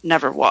 but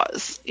never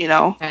was.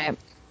 Right.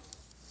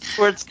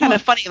 Where it's kind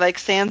of funny, like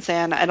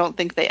Sansan, I don't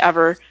think they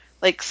ever,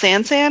 like,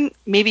 Sansan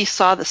maybe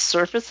saw the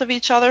surface of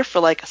each other for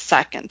like a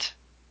second.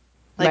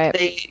 Like, right.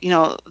 they,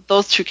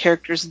 those two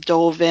characters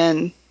dove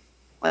in,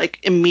 like,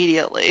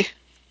 immediately.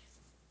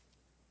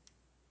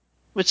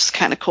 Which is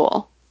kind of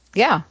cool.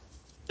 Yeah.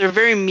 They're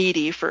very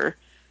meaty for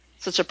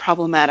such a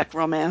problematic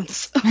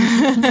romance.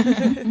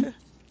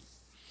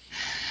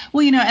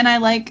 Well, and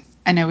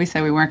I know we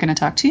said we weren't going to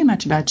talk too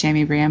much about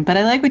Jaime Brienne, but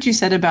I like what you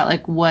said about,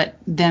 like, what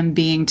them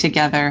being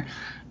together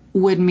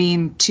would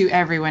mean to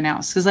everyone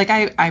else. Because, like,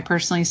 I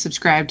personally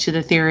subscribe to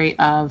the theory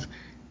of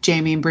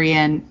Jaime and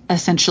Brienne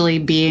essentially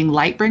being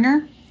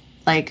Lightbringer.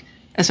 Like,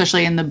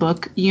 especially in the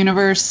book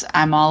universe,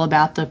 I'm all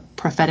about the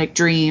prophetic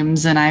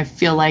dreams, and I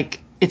feel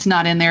like it's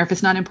not in there if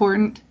it's not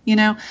important,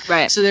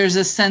 Right. So there's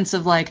a sense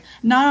of, like,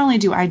 not only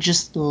do I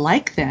just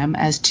like them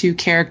as two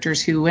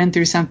characters who went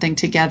through something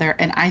together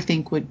and I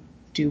think would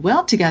do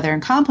well together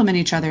and complement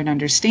each other and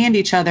understand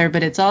each other,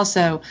 but it's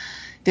also,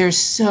 there's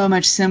so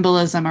much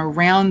symbolism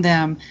around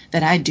them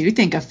that I do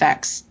think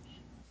affects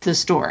the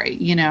story,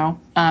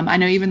 I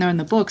know even though in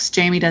the books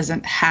Jaime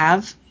doesn't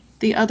have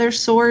the other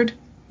sword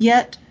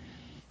yet,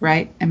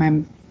 right? Am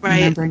I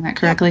remembering that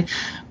correctly? Yep.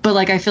 But,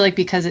 like, I feel like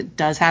because it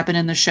does happen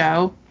in the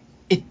show,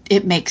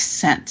 it makes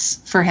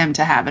sense for him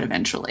to have it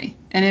eventually.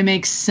 And it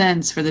makes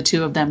sense for the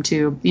two of them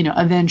to,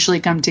 eventually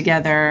come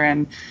together.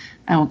 And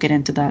I won't get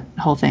into that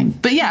whole thing.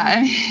 But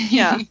yeah.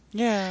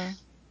 Yeah.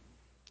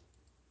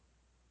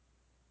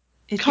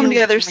 Come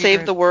together,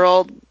 save the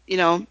world,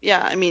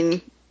 yeah, I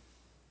mean,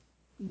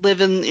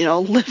 live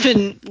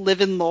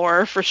in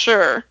lore for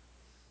sure.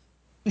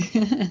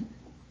 And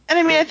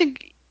I mean, I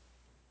think,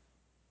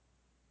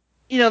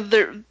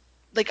 there,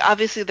 like,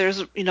 obviously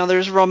there's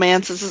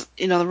romances,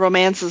 the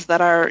romances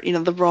that are,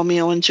 the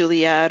Romeo and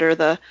Juliet, or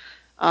the,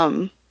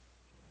 I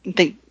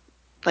think,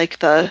 like,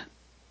 the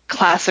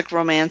classic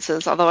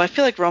romances, although I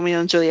feel like Romeo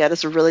and Juliet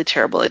is a really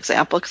terrible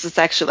example because it's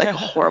actually like a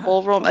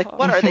horrible romance. Like,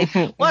 what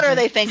are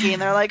they thinking?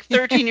 They're like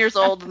 13 years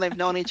old and they've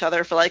known each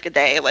other for like a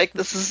day. Like,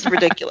 this is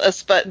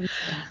ridiculous. But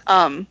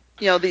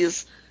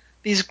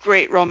these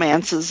great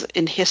romances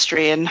in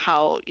history, and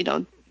how,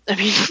 I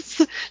mean,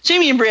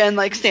 Jaime and Brienne,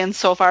 like, stand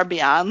so far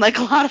beyond, like,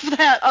 a lot of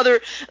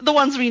the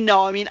ones we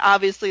know. I mean,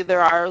 obviously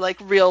there are, like,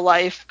 real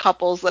life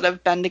couples that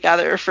have been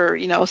together for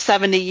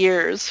 70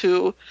 years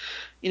who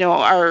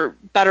are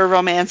better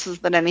romances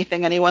than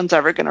anything anyone's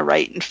ever going to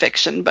write in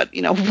fiction, but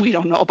we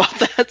don't know about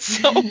that,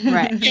 so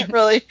right. can't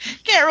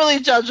really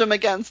judge them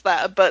against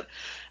that. But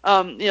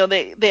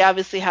they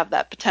obviously have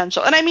that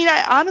potential. And I mean,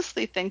 I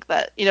honestly think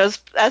that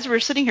as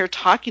we're sitting here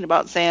talking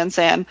about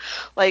Sansan,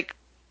 like,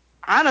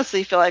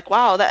 honestly feel like,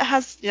 wow, that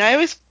has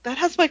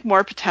like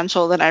more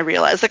potential than I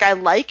realized. Like, I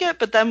like it,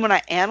 but then when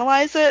I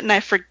analyze it and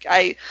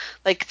I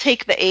like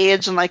take the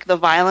age and like the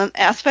violent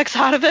aspects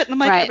out of it, and I'm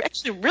like, right. I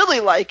actually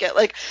really like it.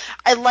 Like,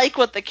 I like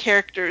what the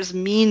characters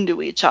mean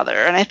to each other,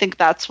 and I think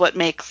that's what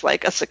makes,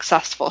 like, a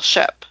successful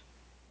ship.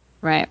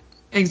 Right.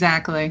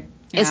 Exactly.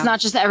 Yeah. It's not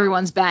just that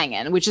everyone's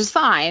banging, which is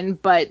fine,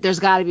 but there's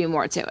got to be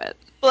more to it.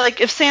 Like,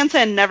 if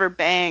Sansan never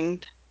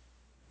banged,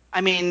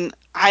 I mean,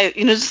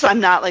 I'm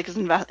not, like, as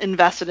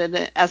invested in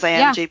it as I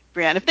am Jaime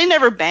Brienne. If they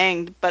never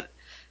banged, but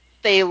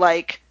they,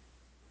 like,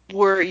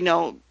 were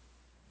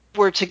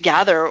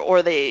together,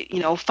 or they,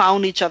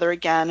 found each other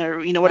again, or,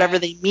 whatever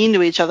they mean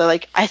to each other,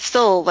 like, I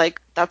still, like,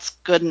 that's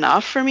good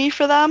enough for me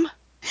for them.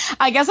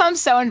 I guess I'm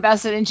so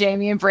invested in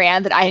Jaime and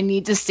Brienne that I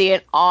need to see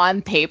it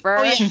on paper.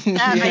 Oh,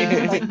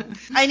 yeah.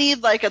 I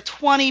need, like, a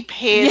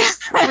 20-page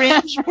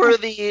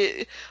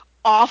cringe-worthy,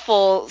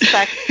 awful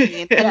sex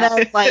scene, and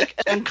then, like,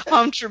 an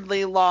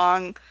uncomfortably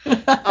long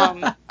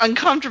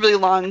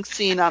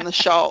scene on the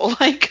show.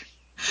 Like,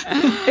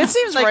 It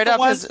seems like right the up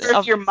ones his. where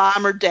if your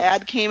mom or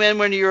dad came in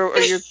when you were, or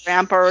your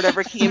grandpa or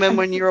whatever came in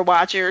when you were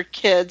watching, your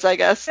kids, I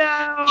guess.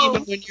 No.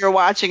 Even when you were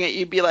watching it,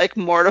 you'd be like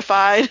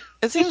mortified.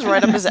 It seems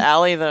right up his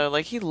alley, though.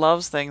 Like, he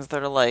loves things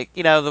that are like,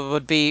 that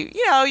would be,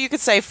 you could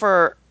say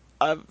for,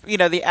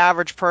 the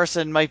average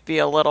person might be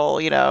a little,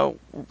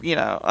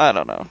 I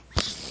don't know.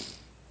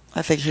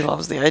 I think he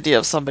loves the idea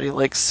of somebody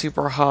like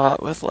super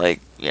hot with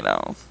like,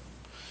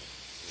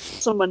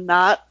 Someone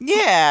not.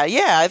 Yeah.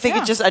 I think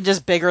it's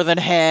just bigger than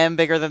him,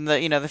 bigger than the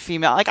the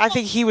female. Like, I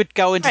think he would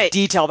go into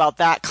detail about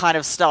that kind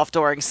of stuff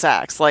during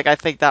sex. Like, I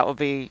think that would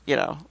be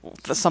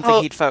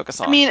something he'd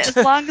focus on. I mean, as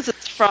long as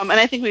it's from, and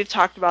I think we've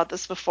talked about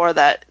this before,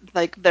 that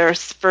like their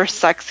first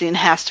sex scene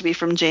has to be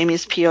from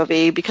Jamie's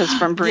POV, because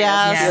from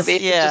Brienne's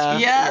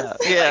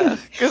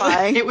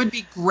POV, it would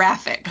be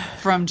graphic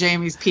from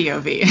Jamie's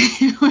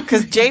POV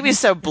because Jamie's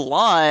so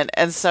blunt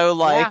and so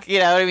like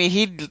what I mean,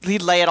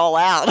 he'd lay it all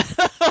out.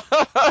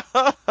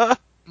 Oh,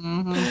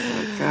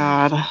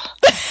 God.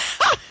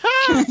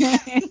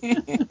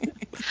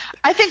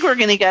 I think we're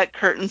gonna get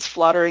curtains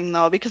fluttering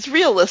though, because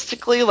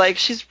realistically, like,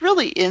 she's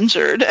really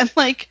injured, and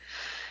like,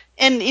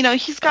 and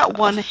he's got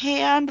one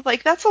hand.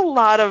 Like, that's a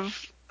lot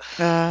of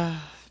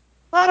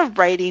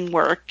writing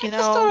work. I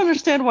just don't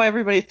understand why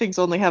everybody thinks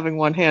only having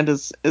one hand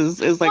is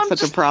like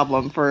such a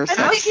problem for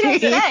sex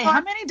scenes.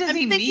 How many does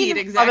he need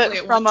exactly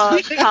at one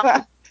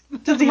time?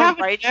 Does he have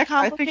writing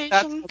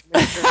complication?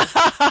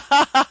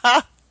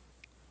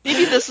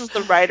 Maybe this is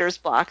the writer's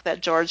block that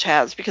George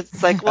has, because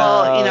it's like,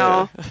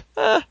 well,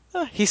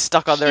 he's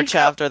stuck on their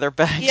chapter, their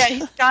bench. Yeah,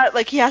 he's got,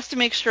 like, he has to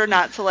make sure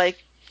not to,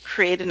 like,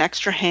 create an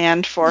extra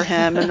hand for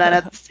him, and then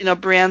it's,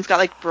 Brienne's got,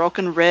 like,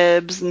 broken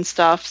ribs and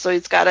stuff, so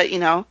he's got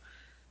to,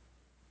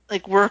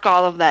 like, work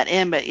all of that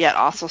in, but yet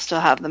also still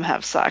have them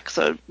have sex,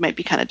 so it might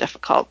be kind of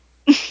difficult.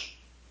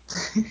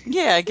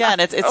 Yeah,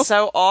 again, it's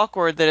so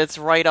awkward that it's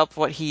right up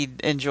what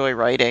he'd enjoy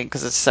writing,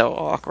 because it's so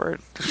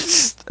awkward.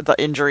 The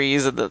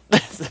injuries and the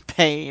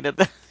pain.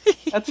 And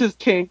That's his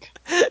kink.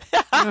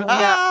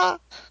 Yeah.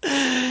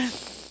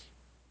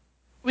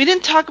 We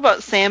didn't talk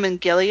about Sam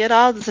and Gilly at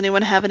all. Does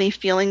anyone have any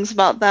feelings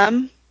about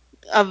them?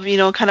 Of,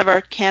 kind of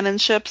our canon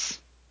ships?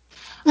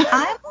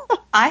 I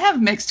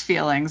have mixed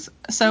feelings.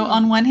 So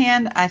on one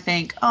hand, I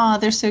think, oh,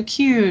 they're so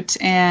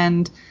cute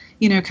and,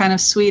 kind of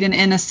sweet and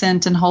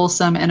innocent and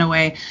wholesome in a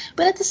way.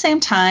 But at the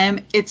same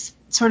time, it's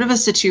sort of a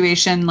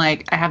situation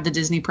like I have the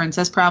Disney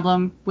princess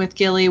problem with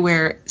Gilly,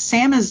 where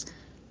Sam is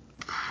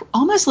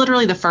almost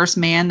literally the first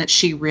man that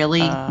she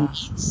really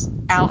meets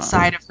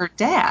outside of her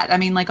dad. I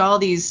mean, like all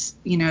these,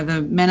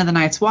 the men of the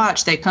Night's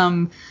Watch, they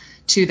come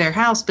to their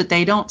house, but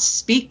they don't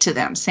speak to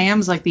them.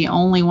 Sam's like the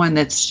only one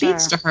that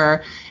speaks to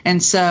her.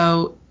 And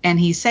so, and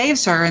he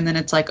saves her. And then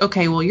it's like,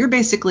 okay, well, you're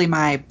basically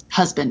my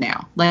husband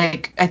now.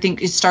 Like, I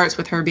think it starts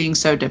with her being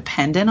so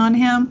dependent on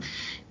him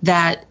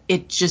that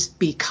it just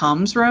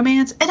becomes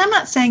romance. And I'm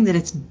not saying that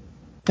it's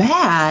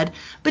bad,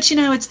 but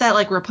it's that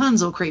like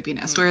Rapunzel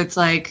creepiness where it's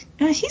like,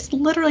 he's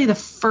literally the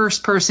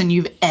first person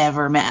you've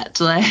ever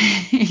met. Like,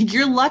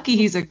 you're lucky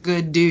he's a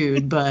good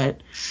dude,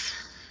 but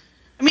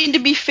I mean, to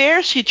be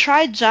fair, she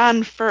tried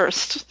John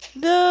first.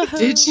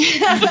 Did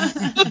she?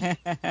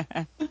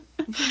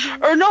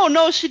 Or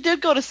no, she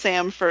did go to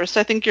Sam first.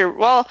 I think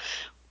and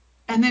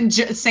then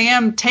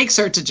Sam takes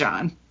her to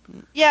John.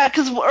 Yeah,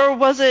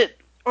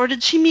 or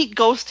did she meet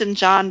Ghost and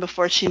John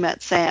before she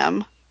met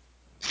Sam?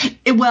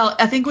 Well,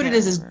 I think what it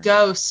is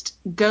Ghost,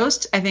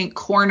 I think,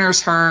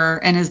 corners her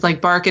and is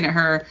like barking at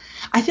her.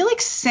 I feel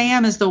like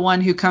Sam is the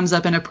one who comes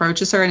up and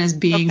approaches her and is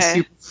being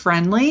super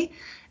friendly,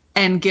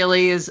 and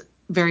Gilly is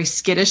very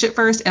skittish at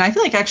first. And I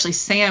feel like actually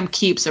Sam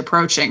keeps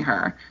approaching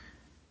her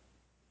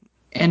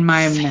in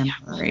my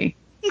memory.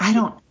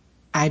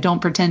 I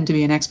don't pretend to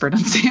be an expert on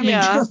Sam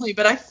and Gilly,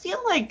 but I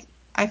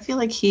feel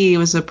like he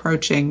was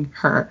approaching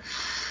her.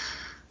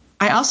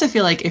 I also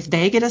feel like if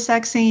they get a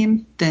sex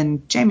scene,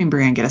 then Jamie and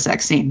Brienne get a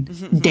sex scene.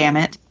 Damn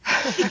it.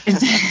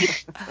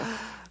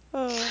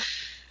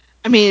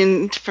 I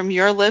mean, from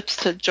your lips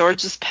to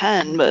George's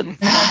pen, but...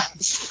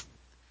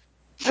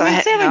 So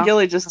Sam and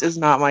Gilly just is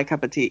not my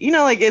cup of tea.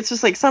 Like, it's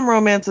just like some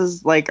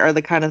romances like are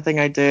the kind of thing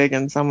I dig,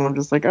 and some I'm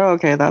just like, oh,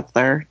 okay, that's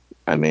there.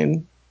 I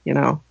mean,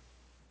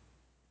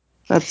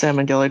 that's Sam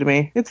and Gilly to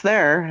me. It's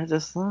there. I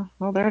just,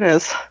 there it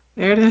is.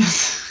 There it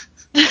is.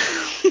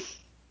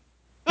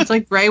 It's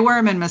like Grey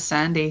Worm and Miss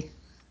Sandy.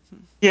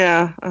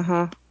 Yeah.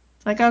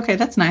 It's like, okay,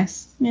 that's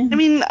nice. Yeah. I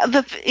mean,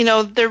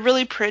 they're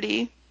really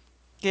pretty.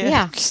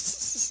 Yeah.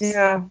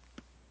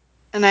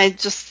 And I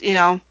just,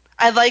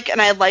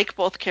 I like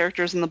both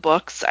characters in the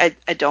books.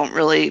 I don't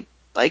really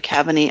like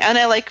have any, and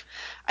I like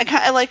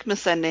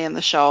Miss Sunday in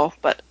the show,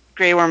 but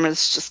Grey Worm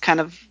is just kind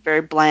of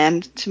very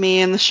bland to me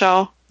in the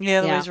show.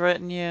 Yeah, the way it's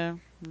written, Yeah,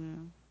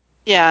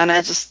 and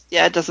I just,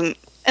 it doesn't.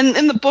 And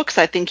in the books,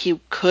 I think he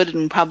could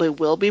and probably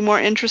will be more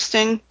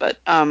interesting, but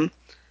in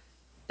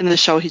the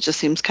show, he just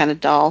seems kind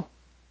of dull.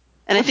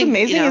 And What's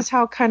amazing is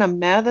how kind of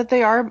meh that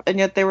they are, and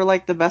yet they were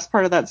like the best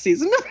part of that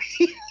season.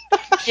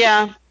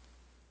 Yeah.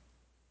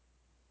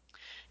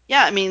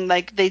 Yeah, I mean,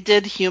 like, they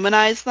did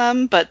humanize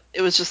them, but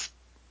it was just,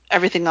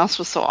 everything else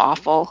was so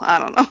awful. I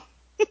don't know.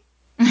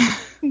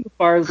 The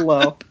bar is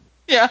low.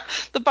 Yeah,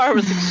 the bar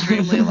was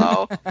extremely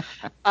low.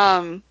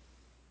 I'm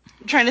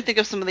trying to think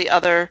of some of the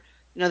other,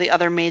 the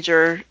other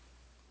major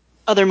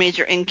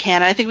in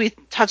canon. I think we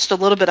touched a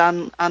little bit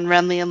on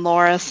Renly and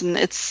Loras, and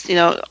it's,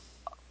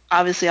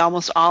 obviously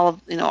almost all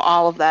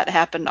of that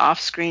happened off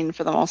screen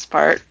for the most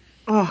part.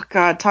 Oh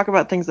God, talk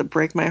about things that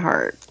break my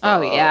heart.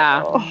 Oh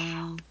yeah.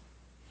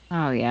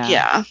 Oh, yeah.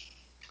 Yeah.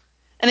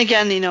 And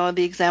again,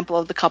 the example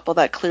of the couple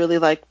that clearly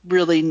like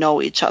really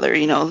know each other,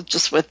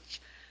 just with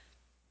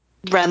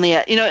Renly,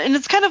 and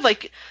it's kind of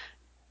like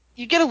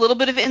you get a little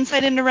bit of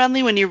insight into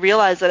Renly when you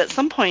realize that at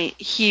some point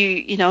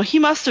he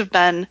must have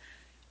been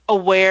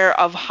aware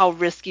of how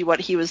risky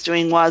what he was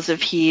doing was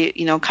if he,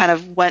 kind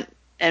of went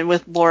and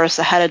with Loras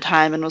ahead of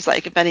time and was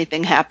like, if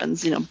anything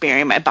happens,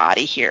 bury my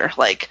body here.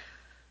 Like,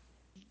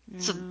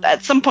 so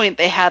at some point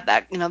they had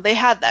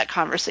that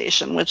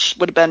conversation, which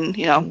would have been,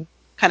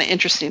 kind of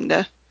interesting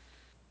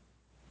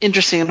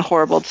and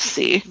horrible to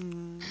see.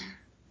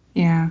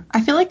 Yeah.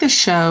 I feel like the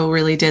show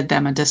really did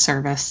them a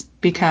disservice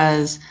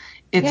because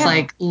it's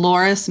like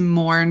Loras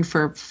mourned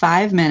for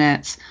 5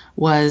 minutes,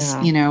 was,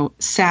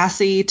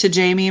 sassy to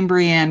Jaime and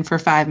Brienne for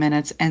 5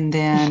 minutes, and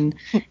then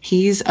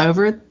he's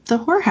over at the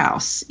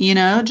whorehouse,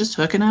 just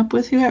hooking up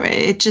with whoever.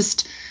 It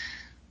just...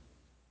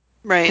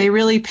 Right. They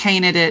really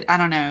painted it. I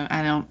don't know.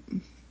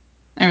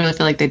 I really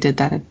feel like they did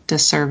that a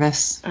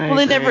disservice. Well,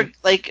 they never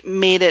like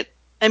made it.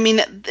 I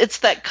mean, it's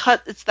that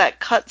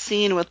cut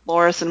scene with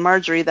Loras and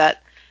Marjorie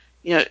that,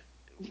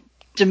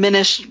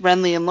 diminished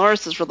Renly and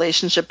Loras's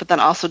relationship, but then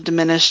also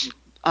diminished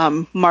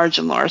Marge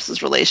and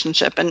Loras's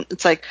relationship. And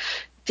it's like,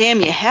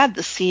 damn, you had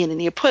the scene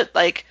and you put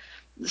like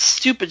the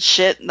stupid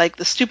shit, like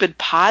the stupid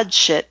pod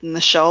shit in the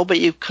show, but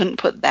you couldn't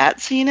put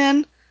that scene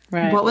in.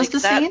 Right. What was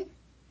the scene?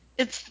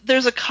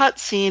 There's a cut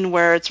scene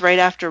where it's right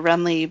after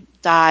Renly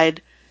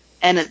died,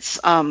 and it's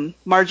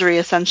Marjorie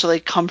essentially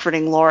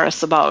comforting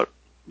Loras about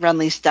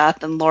Renly's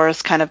death, and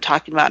Loras kind of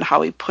talking about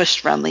how he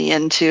pushed Renly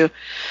into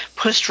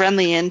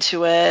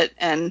it,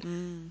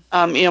 and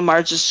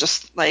Marge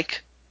is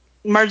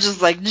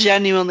like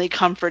genuinely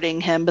comforting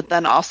him, but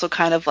then also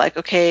kind of like,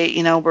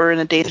 okay, we're in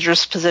a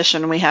dangerous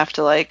position, we have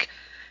to like,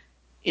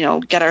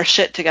 get our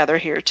shit together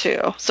here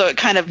too. So it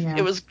kind of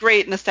it was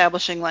great in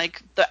establishing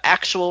like the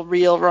actual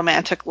real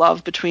romantic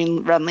love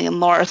between Renly and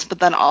Loras, but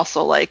then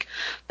also like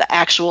the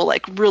actual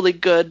like really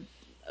good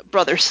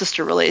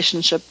brother-sister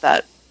relationship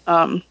that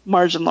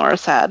Marge and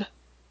Loras had.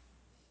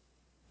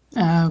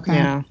 Oh, okay.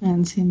 Yeah. I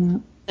hadn't seen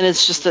that. And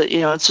it's just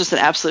it's just an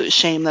absolute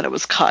shame that it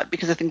was cut,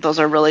 because I think those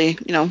are really,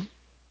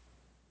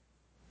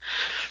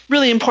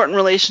 really important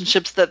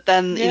relationships that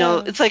then,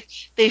 it's like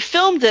they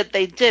filmed it,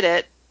 they did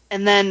it,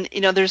 and then,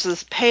 there's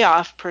this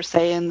payoff per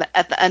se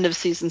at the end of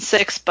season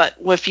 6, but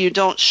if you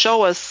don't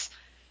show us,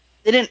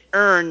 they didn't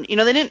earn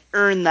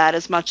that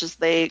as much as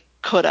they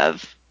could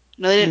have.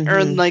 They didn't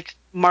earn like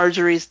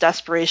Marjorie's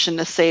desperation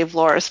to save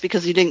Loras,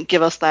 because you didn't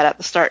give us that at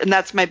the start. And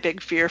that's my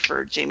big fear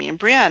for Jaime and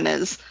Brienne,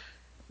 is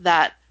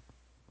that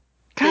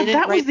God,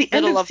 that was the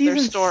end of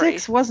season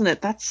 6, wasn't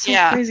it? That's so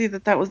crazy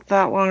that was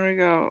that long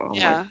ago. Oh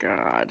my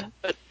God.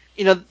 But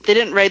they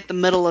didn't write the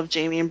middle of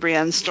Jaime and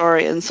Brienne's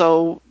story, and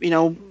so,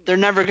 they're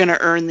never going to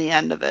earn the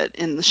end of it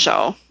in the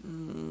show.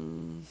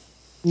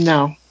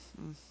 No,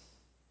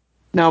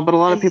 but a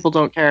lot of people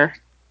don't care.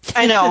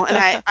 I know, and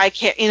I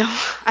care,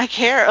 I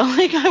care.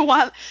 Like, I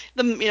want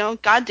the,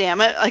 God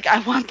damn it, like, I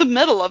want the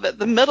middle of it.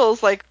 The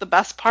middle's like the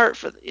best part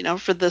for,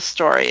 for this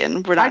story,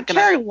 and we're not I'd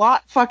care a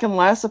lot fucking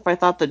less if I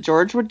thought that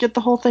George would get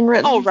the whole thing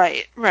written. Oh,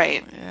 right.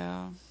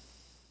 Yeah.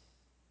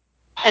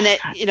 And it,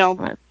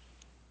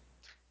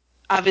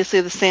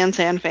 obviously the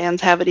Sansan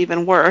fans have it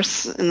even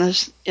worse in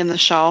the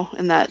show,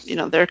 in that,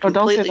 they're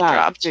completely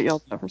dropped. Get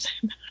yelled at for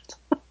saying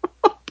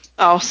that.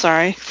 Oh,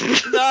 sorry.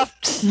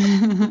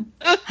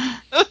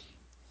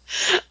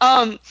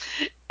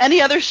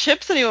 Any other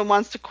ships anyone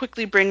wants to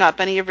quickly bring up?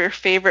 Any of your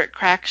favorite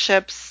crack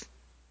ships?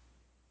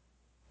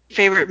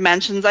 Favorite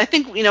mentions? I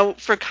think,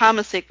 for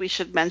comma's sake, we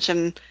should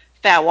mention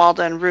Fat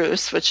Walda and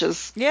Roose, which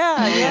is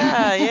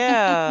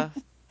yeah.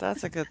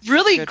 That's a good,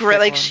 really good great.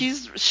 Like, one.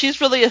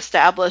 she's really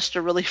established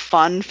a really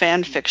fun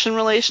fan fiction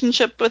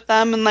relationship with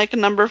them in like a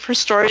number of her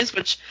stories,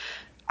 which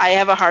I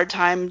have a hard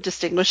time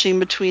distinguishing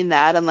between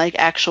that and like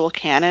actual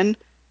canon.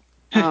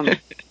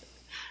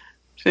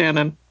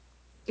 Shannon.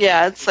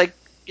 Yeah, it's like,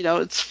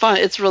 it's fun.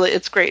 It's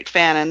great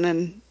fanon,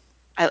 and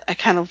I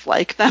kind of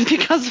like them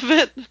because of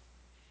it.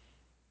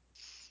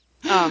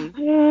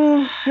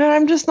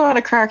 I'm just not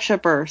a crack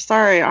shipper.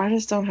 Sorry, I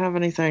just don't have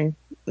anything.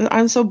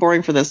 I'm so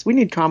boring for this. We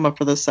need comma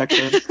for this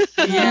section.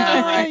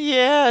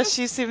 Yeah,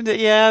 she seemed to.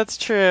 Yeah, it's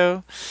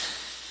true.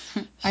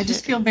 I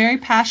just feel very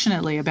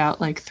passionately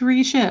about like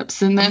 3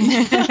 ships, and then.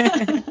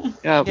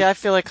 Yeah, I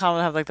feel like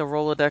Common have like the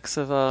Rolodex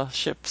of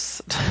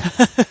ships.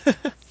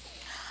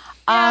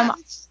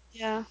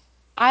 Yeah.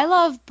 I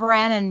love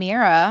Bran and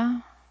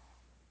Mira.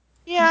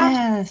 Yeah.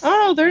 Yes.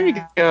 Oh, there you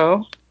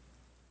go.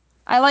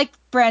 I like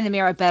Bran and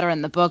Mira better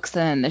in the books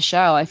than in the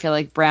show. I feel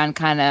like Bran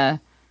kind of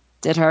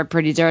did her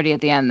pretty dirty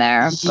at the end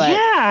there. But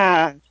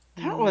yeah.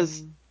 That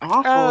was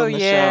awful Oh in the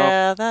show.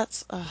 yeah,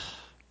 that's. Oh,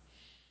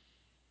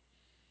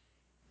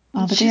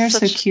 but She's they are so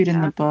such- cute in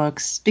yeah. the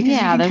books because Yeah, you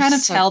can they're kind of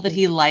so tell that cute.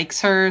 he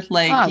likes her.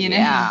 Like, Oh, you know,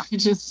 yeah.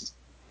 just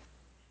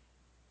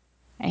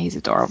He's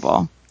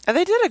adorable. And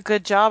they did a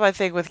good job, I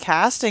think, with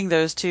casting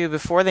those two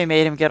before they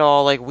made him get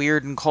all like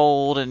weird and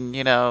cold, and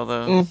you know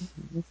the.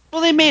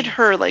 Well, they made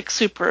her like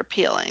super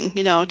appealing,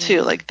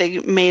 too. Like they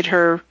made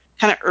her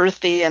kind of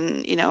earthy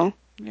and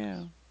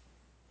Yeah.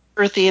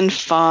 earthy and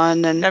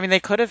fun. And I mean, they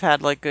could have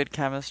had like good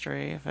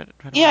chemistry if it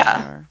had Yeah.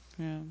 been there.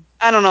 Yeah.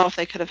 I don't know if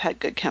they could have had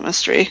good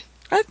chemistry,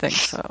 I think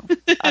so.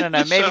 I don't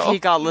know. Maybe if So- he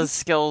got Liz's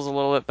skills a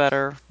little bit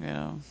better, you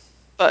know.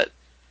 but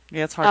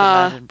Yeah, it's hard to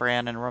imagine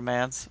Bran and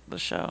romance the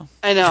show.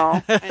 I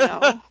know.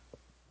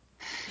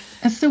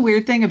 that's the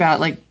weird thing about,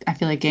 like, I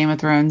feel like Game of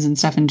Thrones and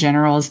stuff in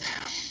general is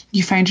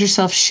you find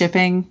yourself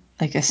shipping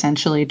like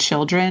essentially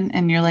children,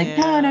 and you're like,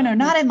 Yeah. no,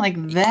 not in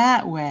like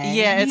that way.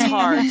 Yeah, it's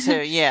hard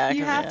to. Yeah,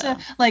 You 'cause, have yeah. to,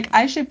 like,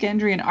 I ship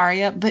Gendry and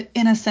Arya, but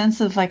in a sense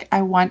of like,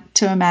 I want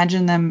to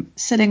imagine them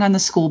sitting on the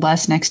school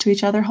bus next to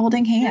each other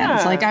holding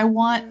hands. Yeah. Like, I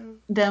want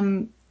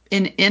them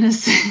in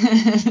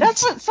innocence.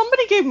 That's what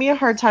somebody gave me a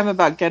hard time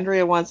about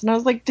Gendry once, and I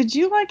was like, "Did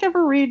you like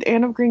ever read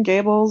Anne of Green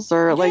Gables,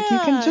 or like you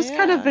can just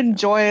kind of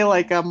enjoy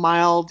like a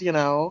mild, Yeah.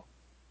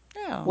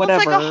 Well,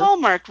 whatever." it's like a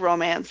Hallmark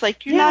romance.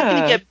 Like you're not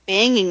going to Yeah. get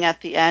banging at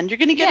the end. You're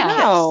going to get a kiss.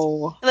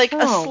 No, Like a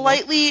no.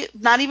 slightly,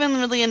 not even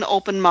really an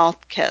open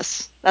mouth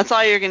kiss. That's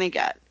all you're going to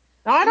get.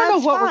 Now, I don't know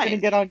that's what we're fine. going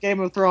to get on Game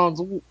of Thrones.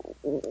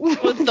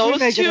 With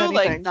those two,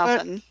 like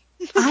nothing.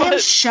 I am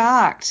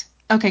shocked.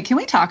 Okay, can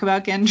we talk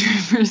about Gendry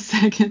for a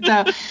second,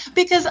 though?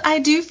 Because I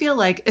do feel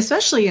like,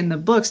 especially in the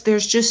books,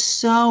 there's just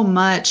so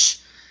much.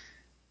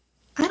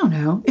 I don't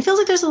know. It feels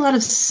like there's a lot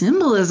of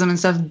symbolism and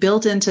stuff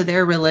built into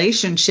their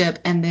relationship.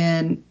 And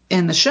then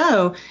in the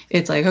show,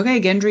 it's like, okay,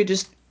 Gendry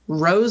just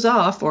rows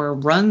off or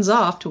runs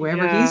off to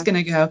wherever he's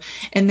going to go.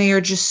 And they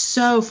are just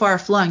so far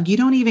flung. You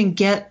don't even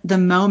get the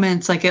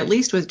moments, like at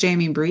least with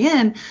Jaime and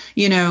Brienne,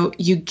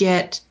 you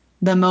get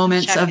the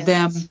moments of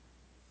them.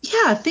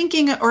 Yeah,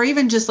 thinking, or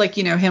even just like,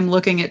 him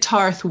looking at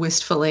Tarth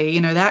wistfully,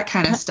 that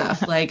kind of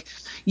stuff. Like,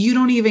 you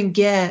don't even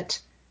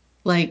get,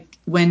 like,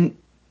 when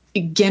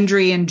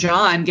Gendry and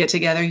Jon get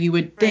together, you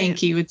would think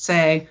he would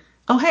say,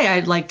 "Oh, hey,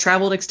 I like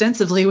traveled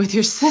extensively with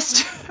your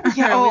sister."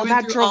 Yeah,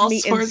 that drove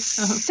me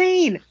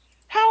insane.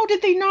 How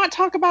did they not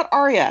talk about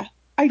Arya?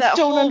 I that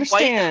don't whole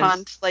understand. White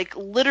Hunt, like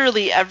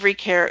literally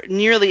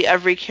nearly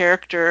every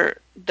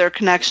character, their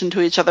connection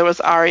to each other was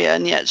Arya,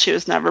 and yet she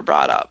was never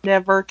brought up.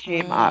 Never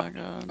came up.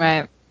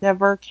 Right.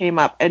 Never came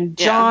up. And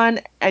Jon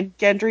and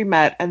Gendry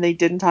met, and they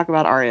didn't talk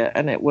about Arya,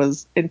 and it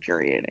was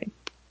infuriating.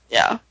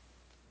 Yeah.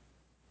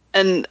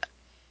 And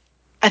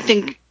I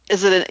think,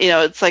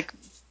 it's like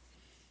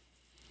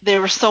they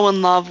were so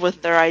in love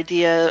with their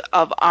idea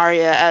of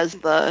Arya as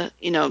the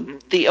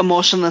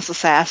emotionless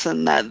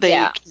assassin that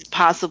they could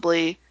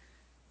possibly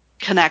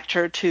connect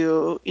her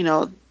to,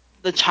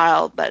 the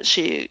child that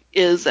she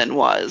is and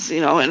was,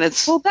 and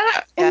it's... Well,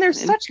 and they're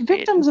such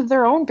victims of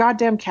their own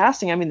goddamn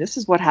casting. I mean, this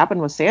is what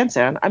happened with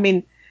Sansa. I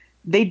mean,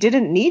 they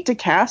didn't need to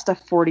cast a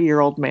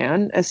 40-year-old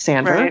man as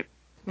Sandor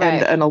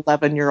and an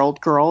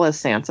 11-year-old girl as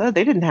Sansa.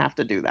 They didn't have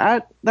to do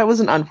that. That was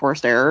an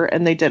unforced error,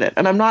 and they did it.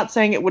 And I'm not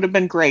saying it would have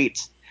been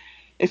great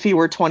if he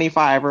were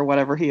 25 or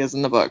whatever he is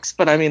in the books,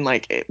 but I mean,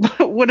 like, it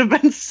would have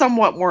been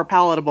somewhat more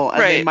palatable, and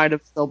they might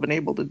have still been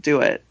able to do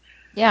it.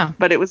 Yeah.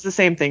 But it was the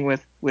same thing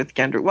with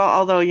Gendry. Well,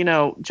 although,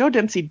 Joe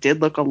Dempsey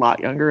did look a lot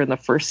younger in the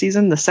first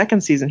season. The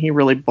second season, he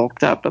really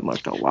bulked up and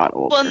looked a lot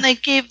older. Well, and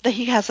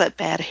he has that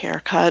bad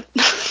haircut.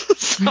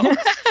 But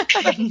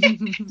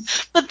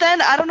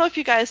then, I don't know if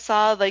you guys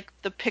saw, like,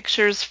 the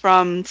pictures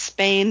from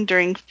Spain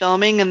during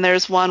filming, and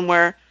there's one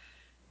where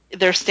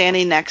they're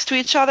standing next to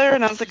each other,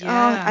 and I was like, oh,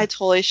 I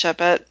totally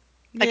ship it.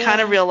 I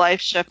kind of real life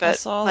ship it. I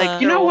saw like,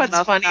 that. You know what's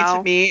funny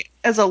to me,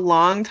 as a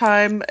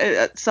long-time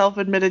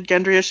self-admitted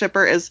Gendry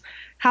shipper, is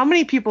how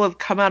many people have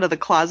come out of the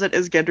closet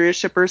as Gendry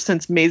shippers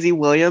since Maisie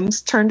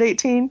Williams turned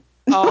 18?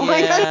 Oh,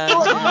 like, yeah. I feel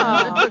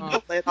like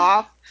took the lid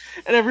off,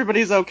 and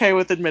everybody's okay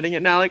with admitting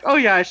it now. Like, oh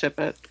yeah, I ship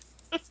it.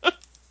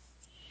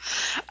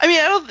 I mean,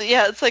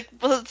 it's like,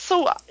 well, it's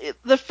so,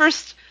 the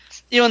first,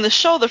 in the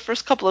show, the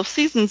first couple of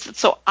seasons, it's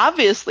so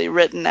obviously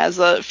written as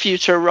a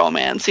future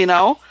romance,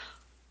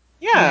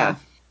 Yeah.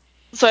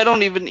 So I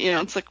don't even,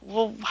 it's like,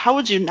 well, how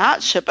would you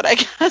not ship it? I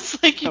guess,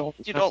 like, you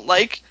don't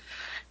like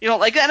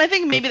it. And I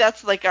think maybe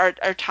that's like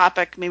our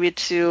topic, maybe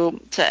to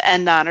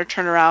end on or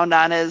turn around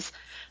on is,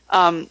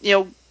 what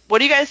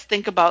do you guys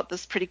think about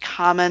this pretty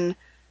common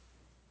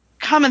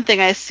thing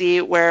I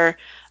see where,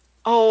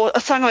 A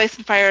Song of Ice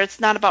and Fire, it's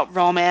not about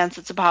romance,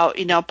 it's about,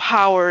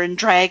 power and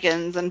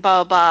dragons and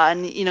blah, blah,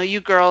 and, you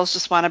girls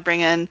just want to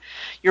bring in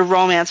your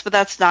romance, but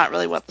that's not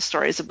really what the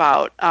story's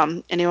about.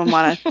 Anyone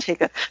want to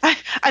take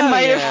I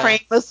might have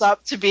framed this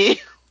up to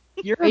be...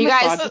 You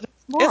guys...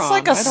 It's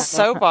like a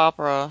soap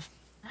opera.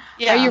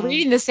 Yeah. Are you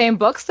reading the same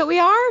books that we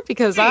are?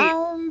 Because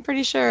I'm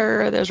pretty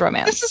sure there's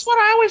romance. This is what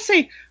I always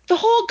say. The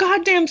whole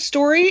goddamn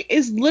story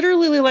is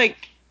literally like,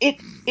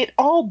 it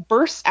all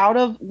bursts out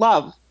of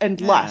love and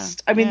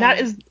lust. I mean, that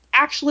is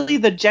actually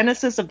the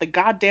genesis of the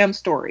goddamn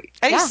story.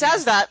 And he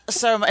says that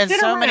in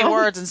so many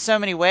words, in so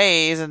many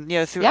ways, and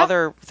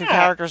through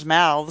characters'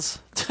 mouths.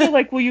 They're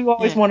like, well, you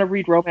always want to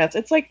read romance.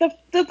 It's like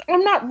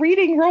I'm not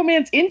reading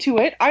romance into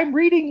it. I'm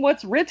reading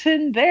what's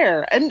written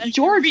there. And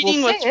George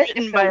reading what's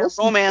written by a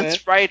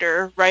romance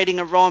writer writing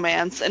a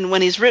romance. And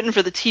when he's written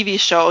for the TV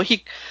show,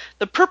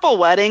 the Purple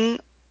Wedding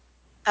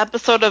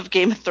episode of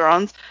Game of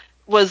Thrones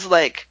was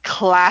like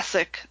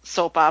classic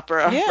soap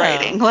opera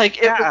writing. Like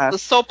it was the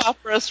soap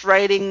opera-est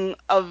writing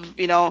of,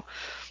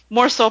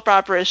 more soap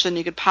opera-ish than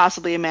you could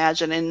possibly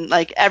imagine, and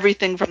like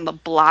everything from the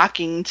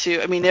blocking to,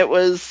 it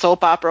was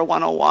soap opera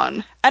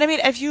 101. And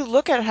if you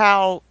look at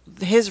how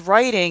his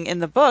writing in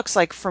the books,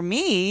 like for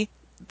me,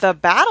 the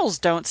battles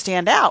don't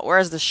stand out,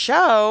 whereas the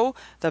show,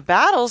 the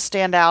battles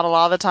stand out a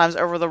lot of the times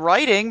over the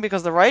writing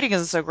because the writing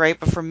isn't so great.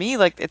 But for me,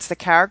 like it's the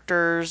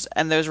characters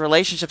and those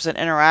relationships and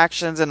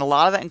interactions, and a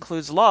lot of that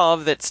includes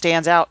love, that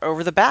stands out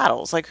over the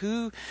battles. Like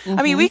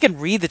we can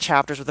read the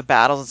chapters with the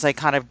battles and say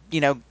kind of,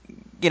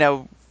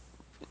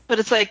 but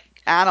it's like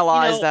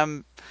analyze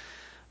them.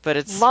 But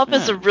it's love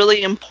is a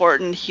really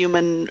important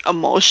human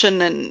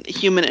emotion and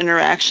human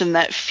interaction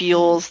that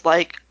feels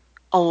like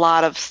a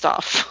lot of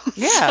stuff.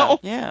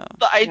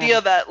 The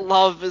idea that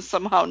love is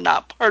somehow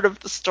not part of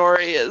the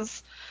story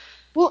is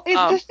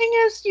the thing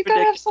is, you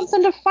gotta have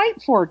something to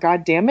fight for.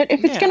 God damn it!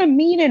 If it's gonna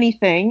mean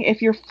anything,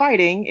 if you're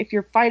fighting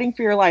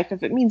for your life,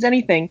 if it means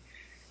anything,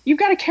 you've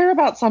got to care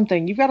about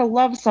something. You've got to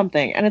love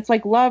something, and it's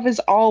like love is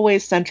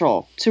always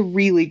central to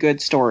really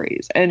good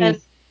stories.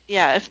 And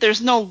if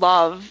there's no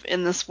love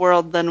in this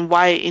world, then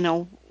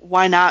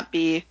why not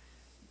be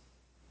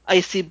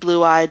icy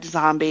blue-eyed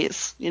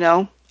zombies,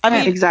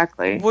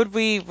 exactly.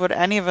 Would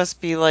any of us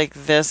be like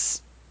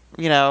this,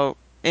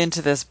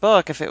 into this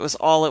book if it was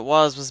all it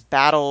was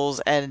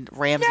battles and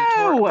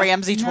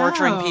Ramsay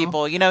torturing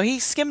people? He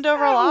skimmed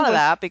over a lot of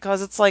that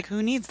because it's like,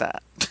 who needs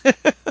that?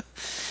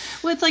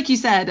 Well, it's like you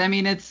said,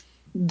 it's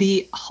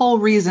the whole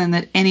reason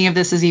that any of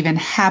this is even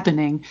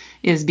happening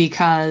is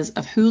because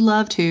of who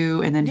loved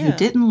who, and then who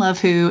didn't love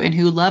who, and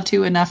who loved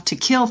who enough to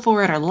kill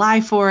for it or lie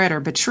for it or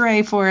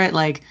betray for it.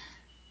 Like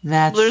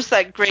that's... There's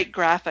that great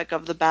graphic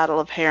of the Battle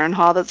of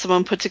Harrenhal that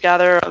someone put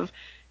together of,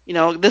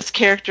 this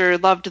character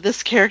loved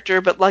this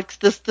character, but like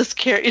this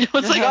character,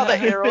 it's like all the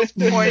arrows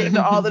pointing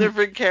to all the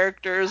different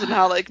characters and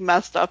how like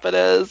messed up it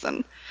is,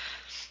 and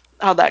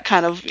how that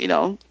kind of,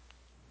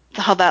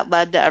 how that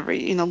led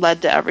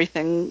to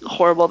everything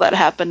horrible that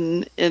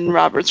happened in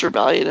Robert's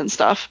Rebellion and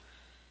stuff.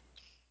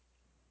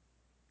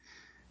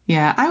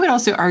 Yeah, I would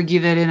also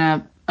argue that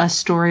in a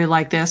story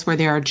like this where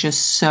there are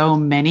just so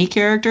many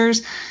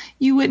characters,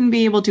 you wouldn't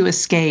be able to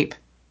escape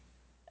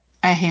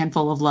a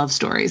handful of love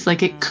stories.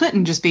 Like it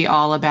couldn't just be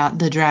all about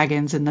the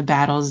dragons and the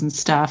battles and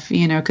stuff,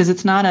 because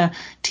it's not a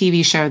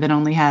TV show that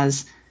only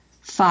has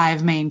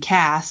 5 main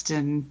cast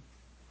and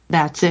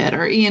that's it,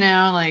 or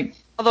like...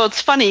 Although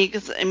it's funny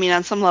because,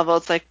 on some level,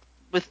 it's like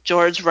with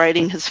George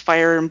writing his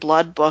Fire and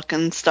Blood book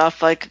and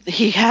stuff, like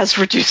he has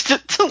reduced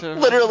it to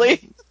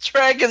literally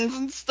dragons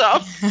and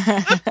stuff.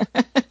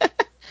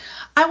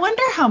 I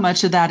wonder how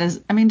much of that is,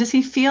 does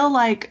he feel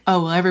like,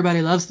 oh, well,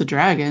 everybody loves the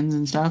dragons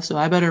and stuff, so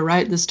I better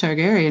write this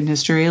Targaryen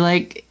history?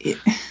 Like,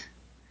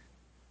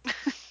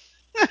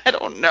 I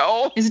don't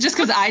know. Is it just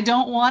because I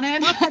don't want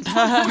it?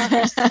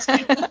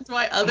 That's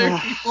why other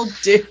people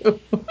do.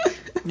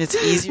 It's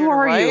easier to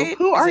write.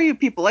 Who are you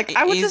people? Like,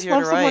 I would just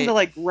love someone to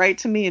like write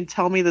to me and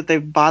tell me that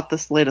they've bought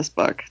this latest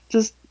book.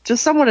 Just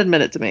someone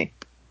admit it to me.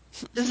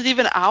 Is it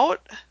even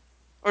out?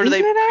 Or do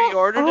they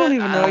pre-order it? I don't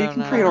even know. You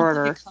can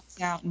pre-order. I don't think it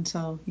comes out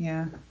until,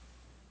 Oh,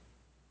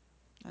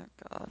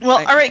 God. Well,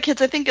 all right,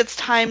 kids. I think it's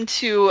time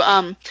to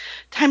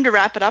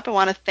wrap it up. I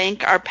want to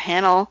thank our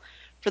panel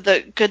for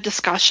the good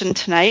discussion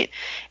tonight,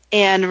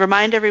 and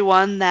remind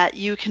everyone that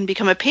you can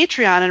become a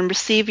Patreon and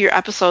receive your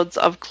episodes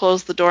of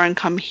Close the Door and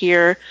Come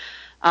Here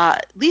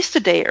at least a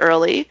day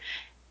early.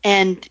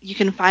 And you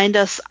can find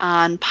us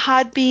on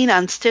Podbean,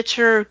 on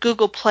Stitcher,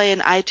 Google Play,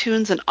 and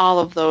iTunes, and all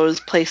of those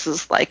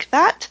places like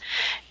that.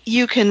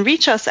 You can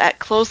reach us at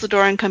Close the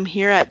Door and Come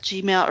Here at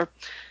Gmail, or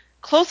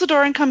Close the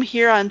Door and Come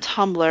Here on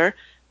Tumblr,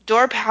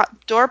 Door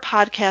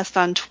Podcast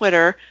on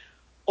Twitter,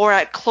 or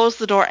at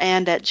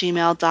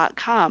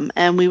closethedoorand@gmail.com.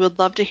 And we would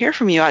love to hear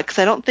from you, because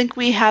I don't think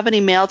we have any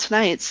mail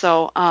tonight,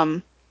 so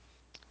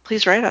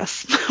please write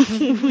us.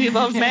 We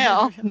love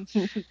mail.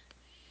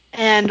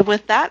 And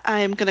with that,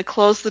 I'm going to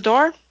close the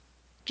door.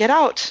 Get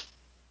out.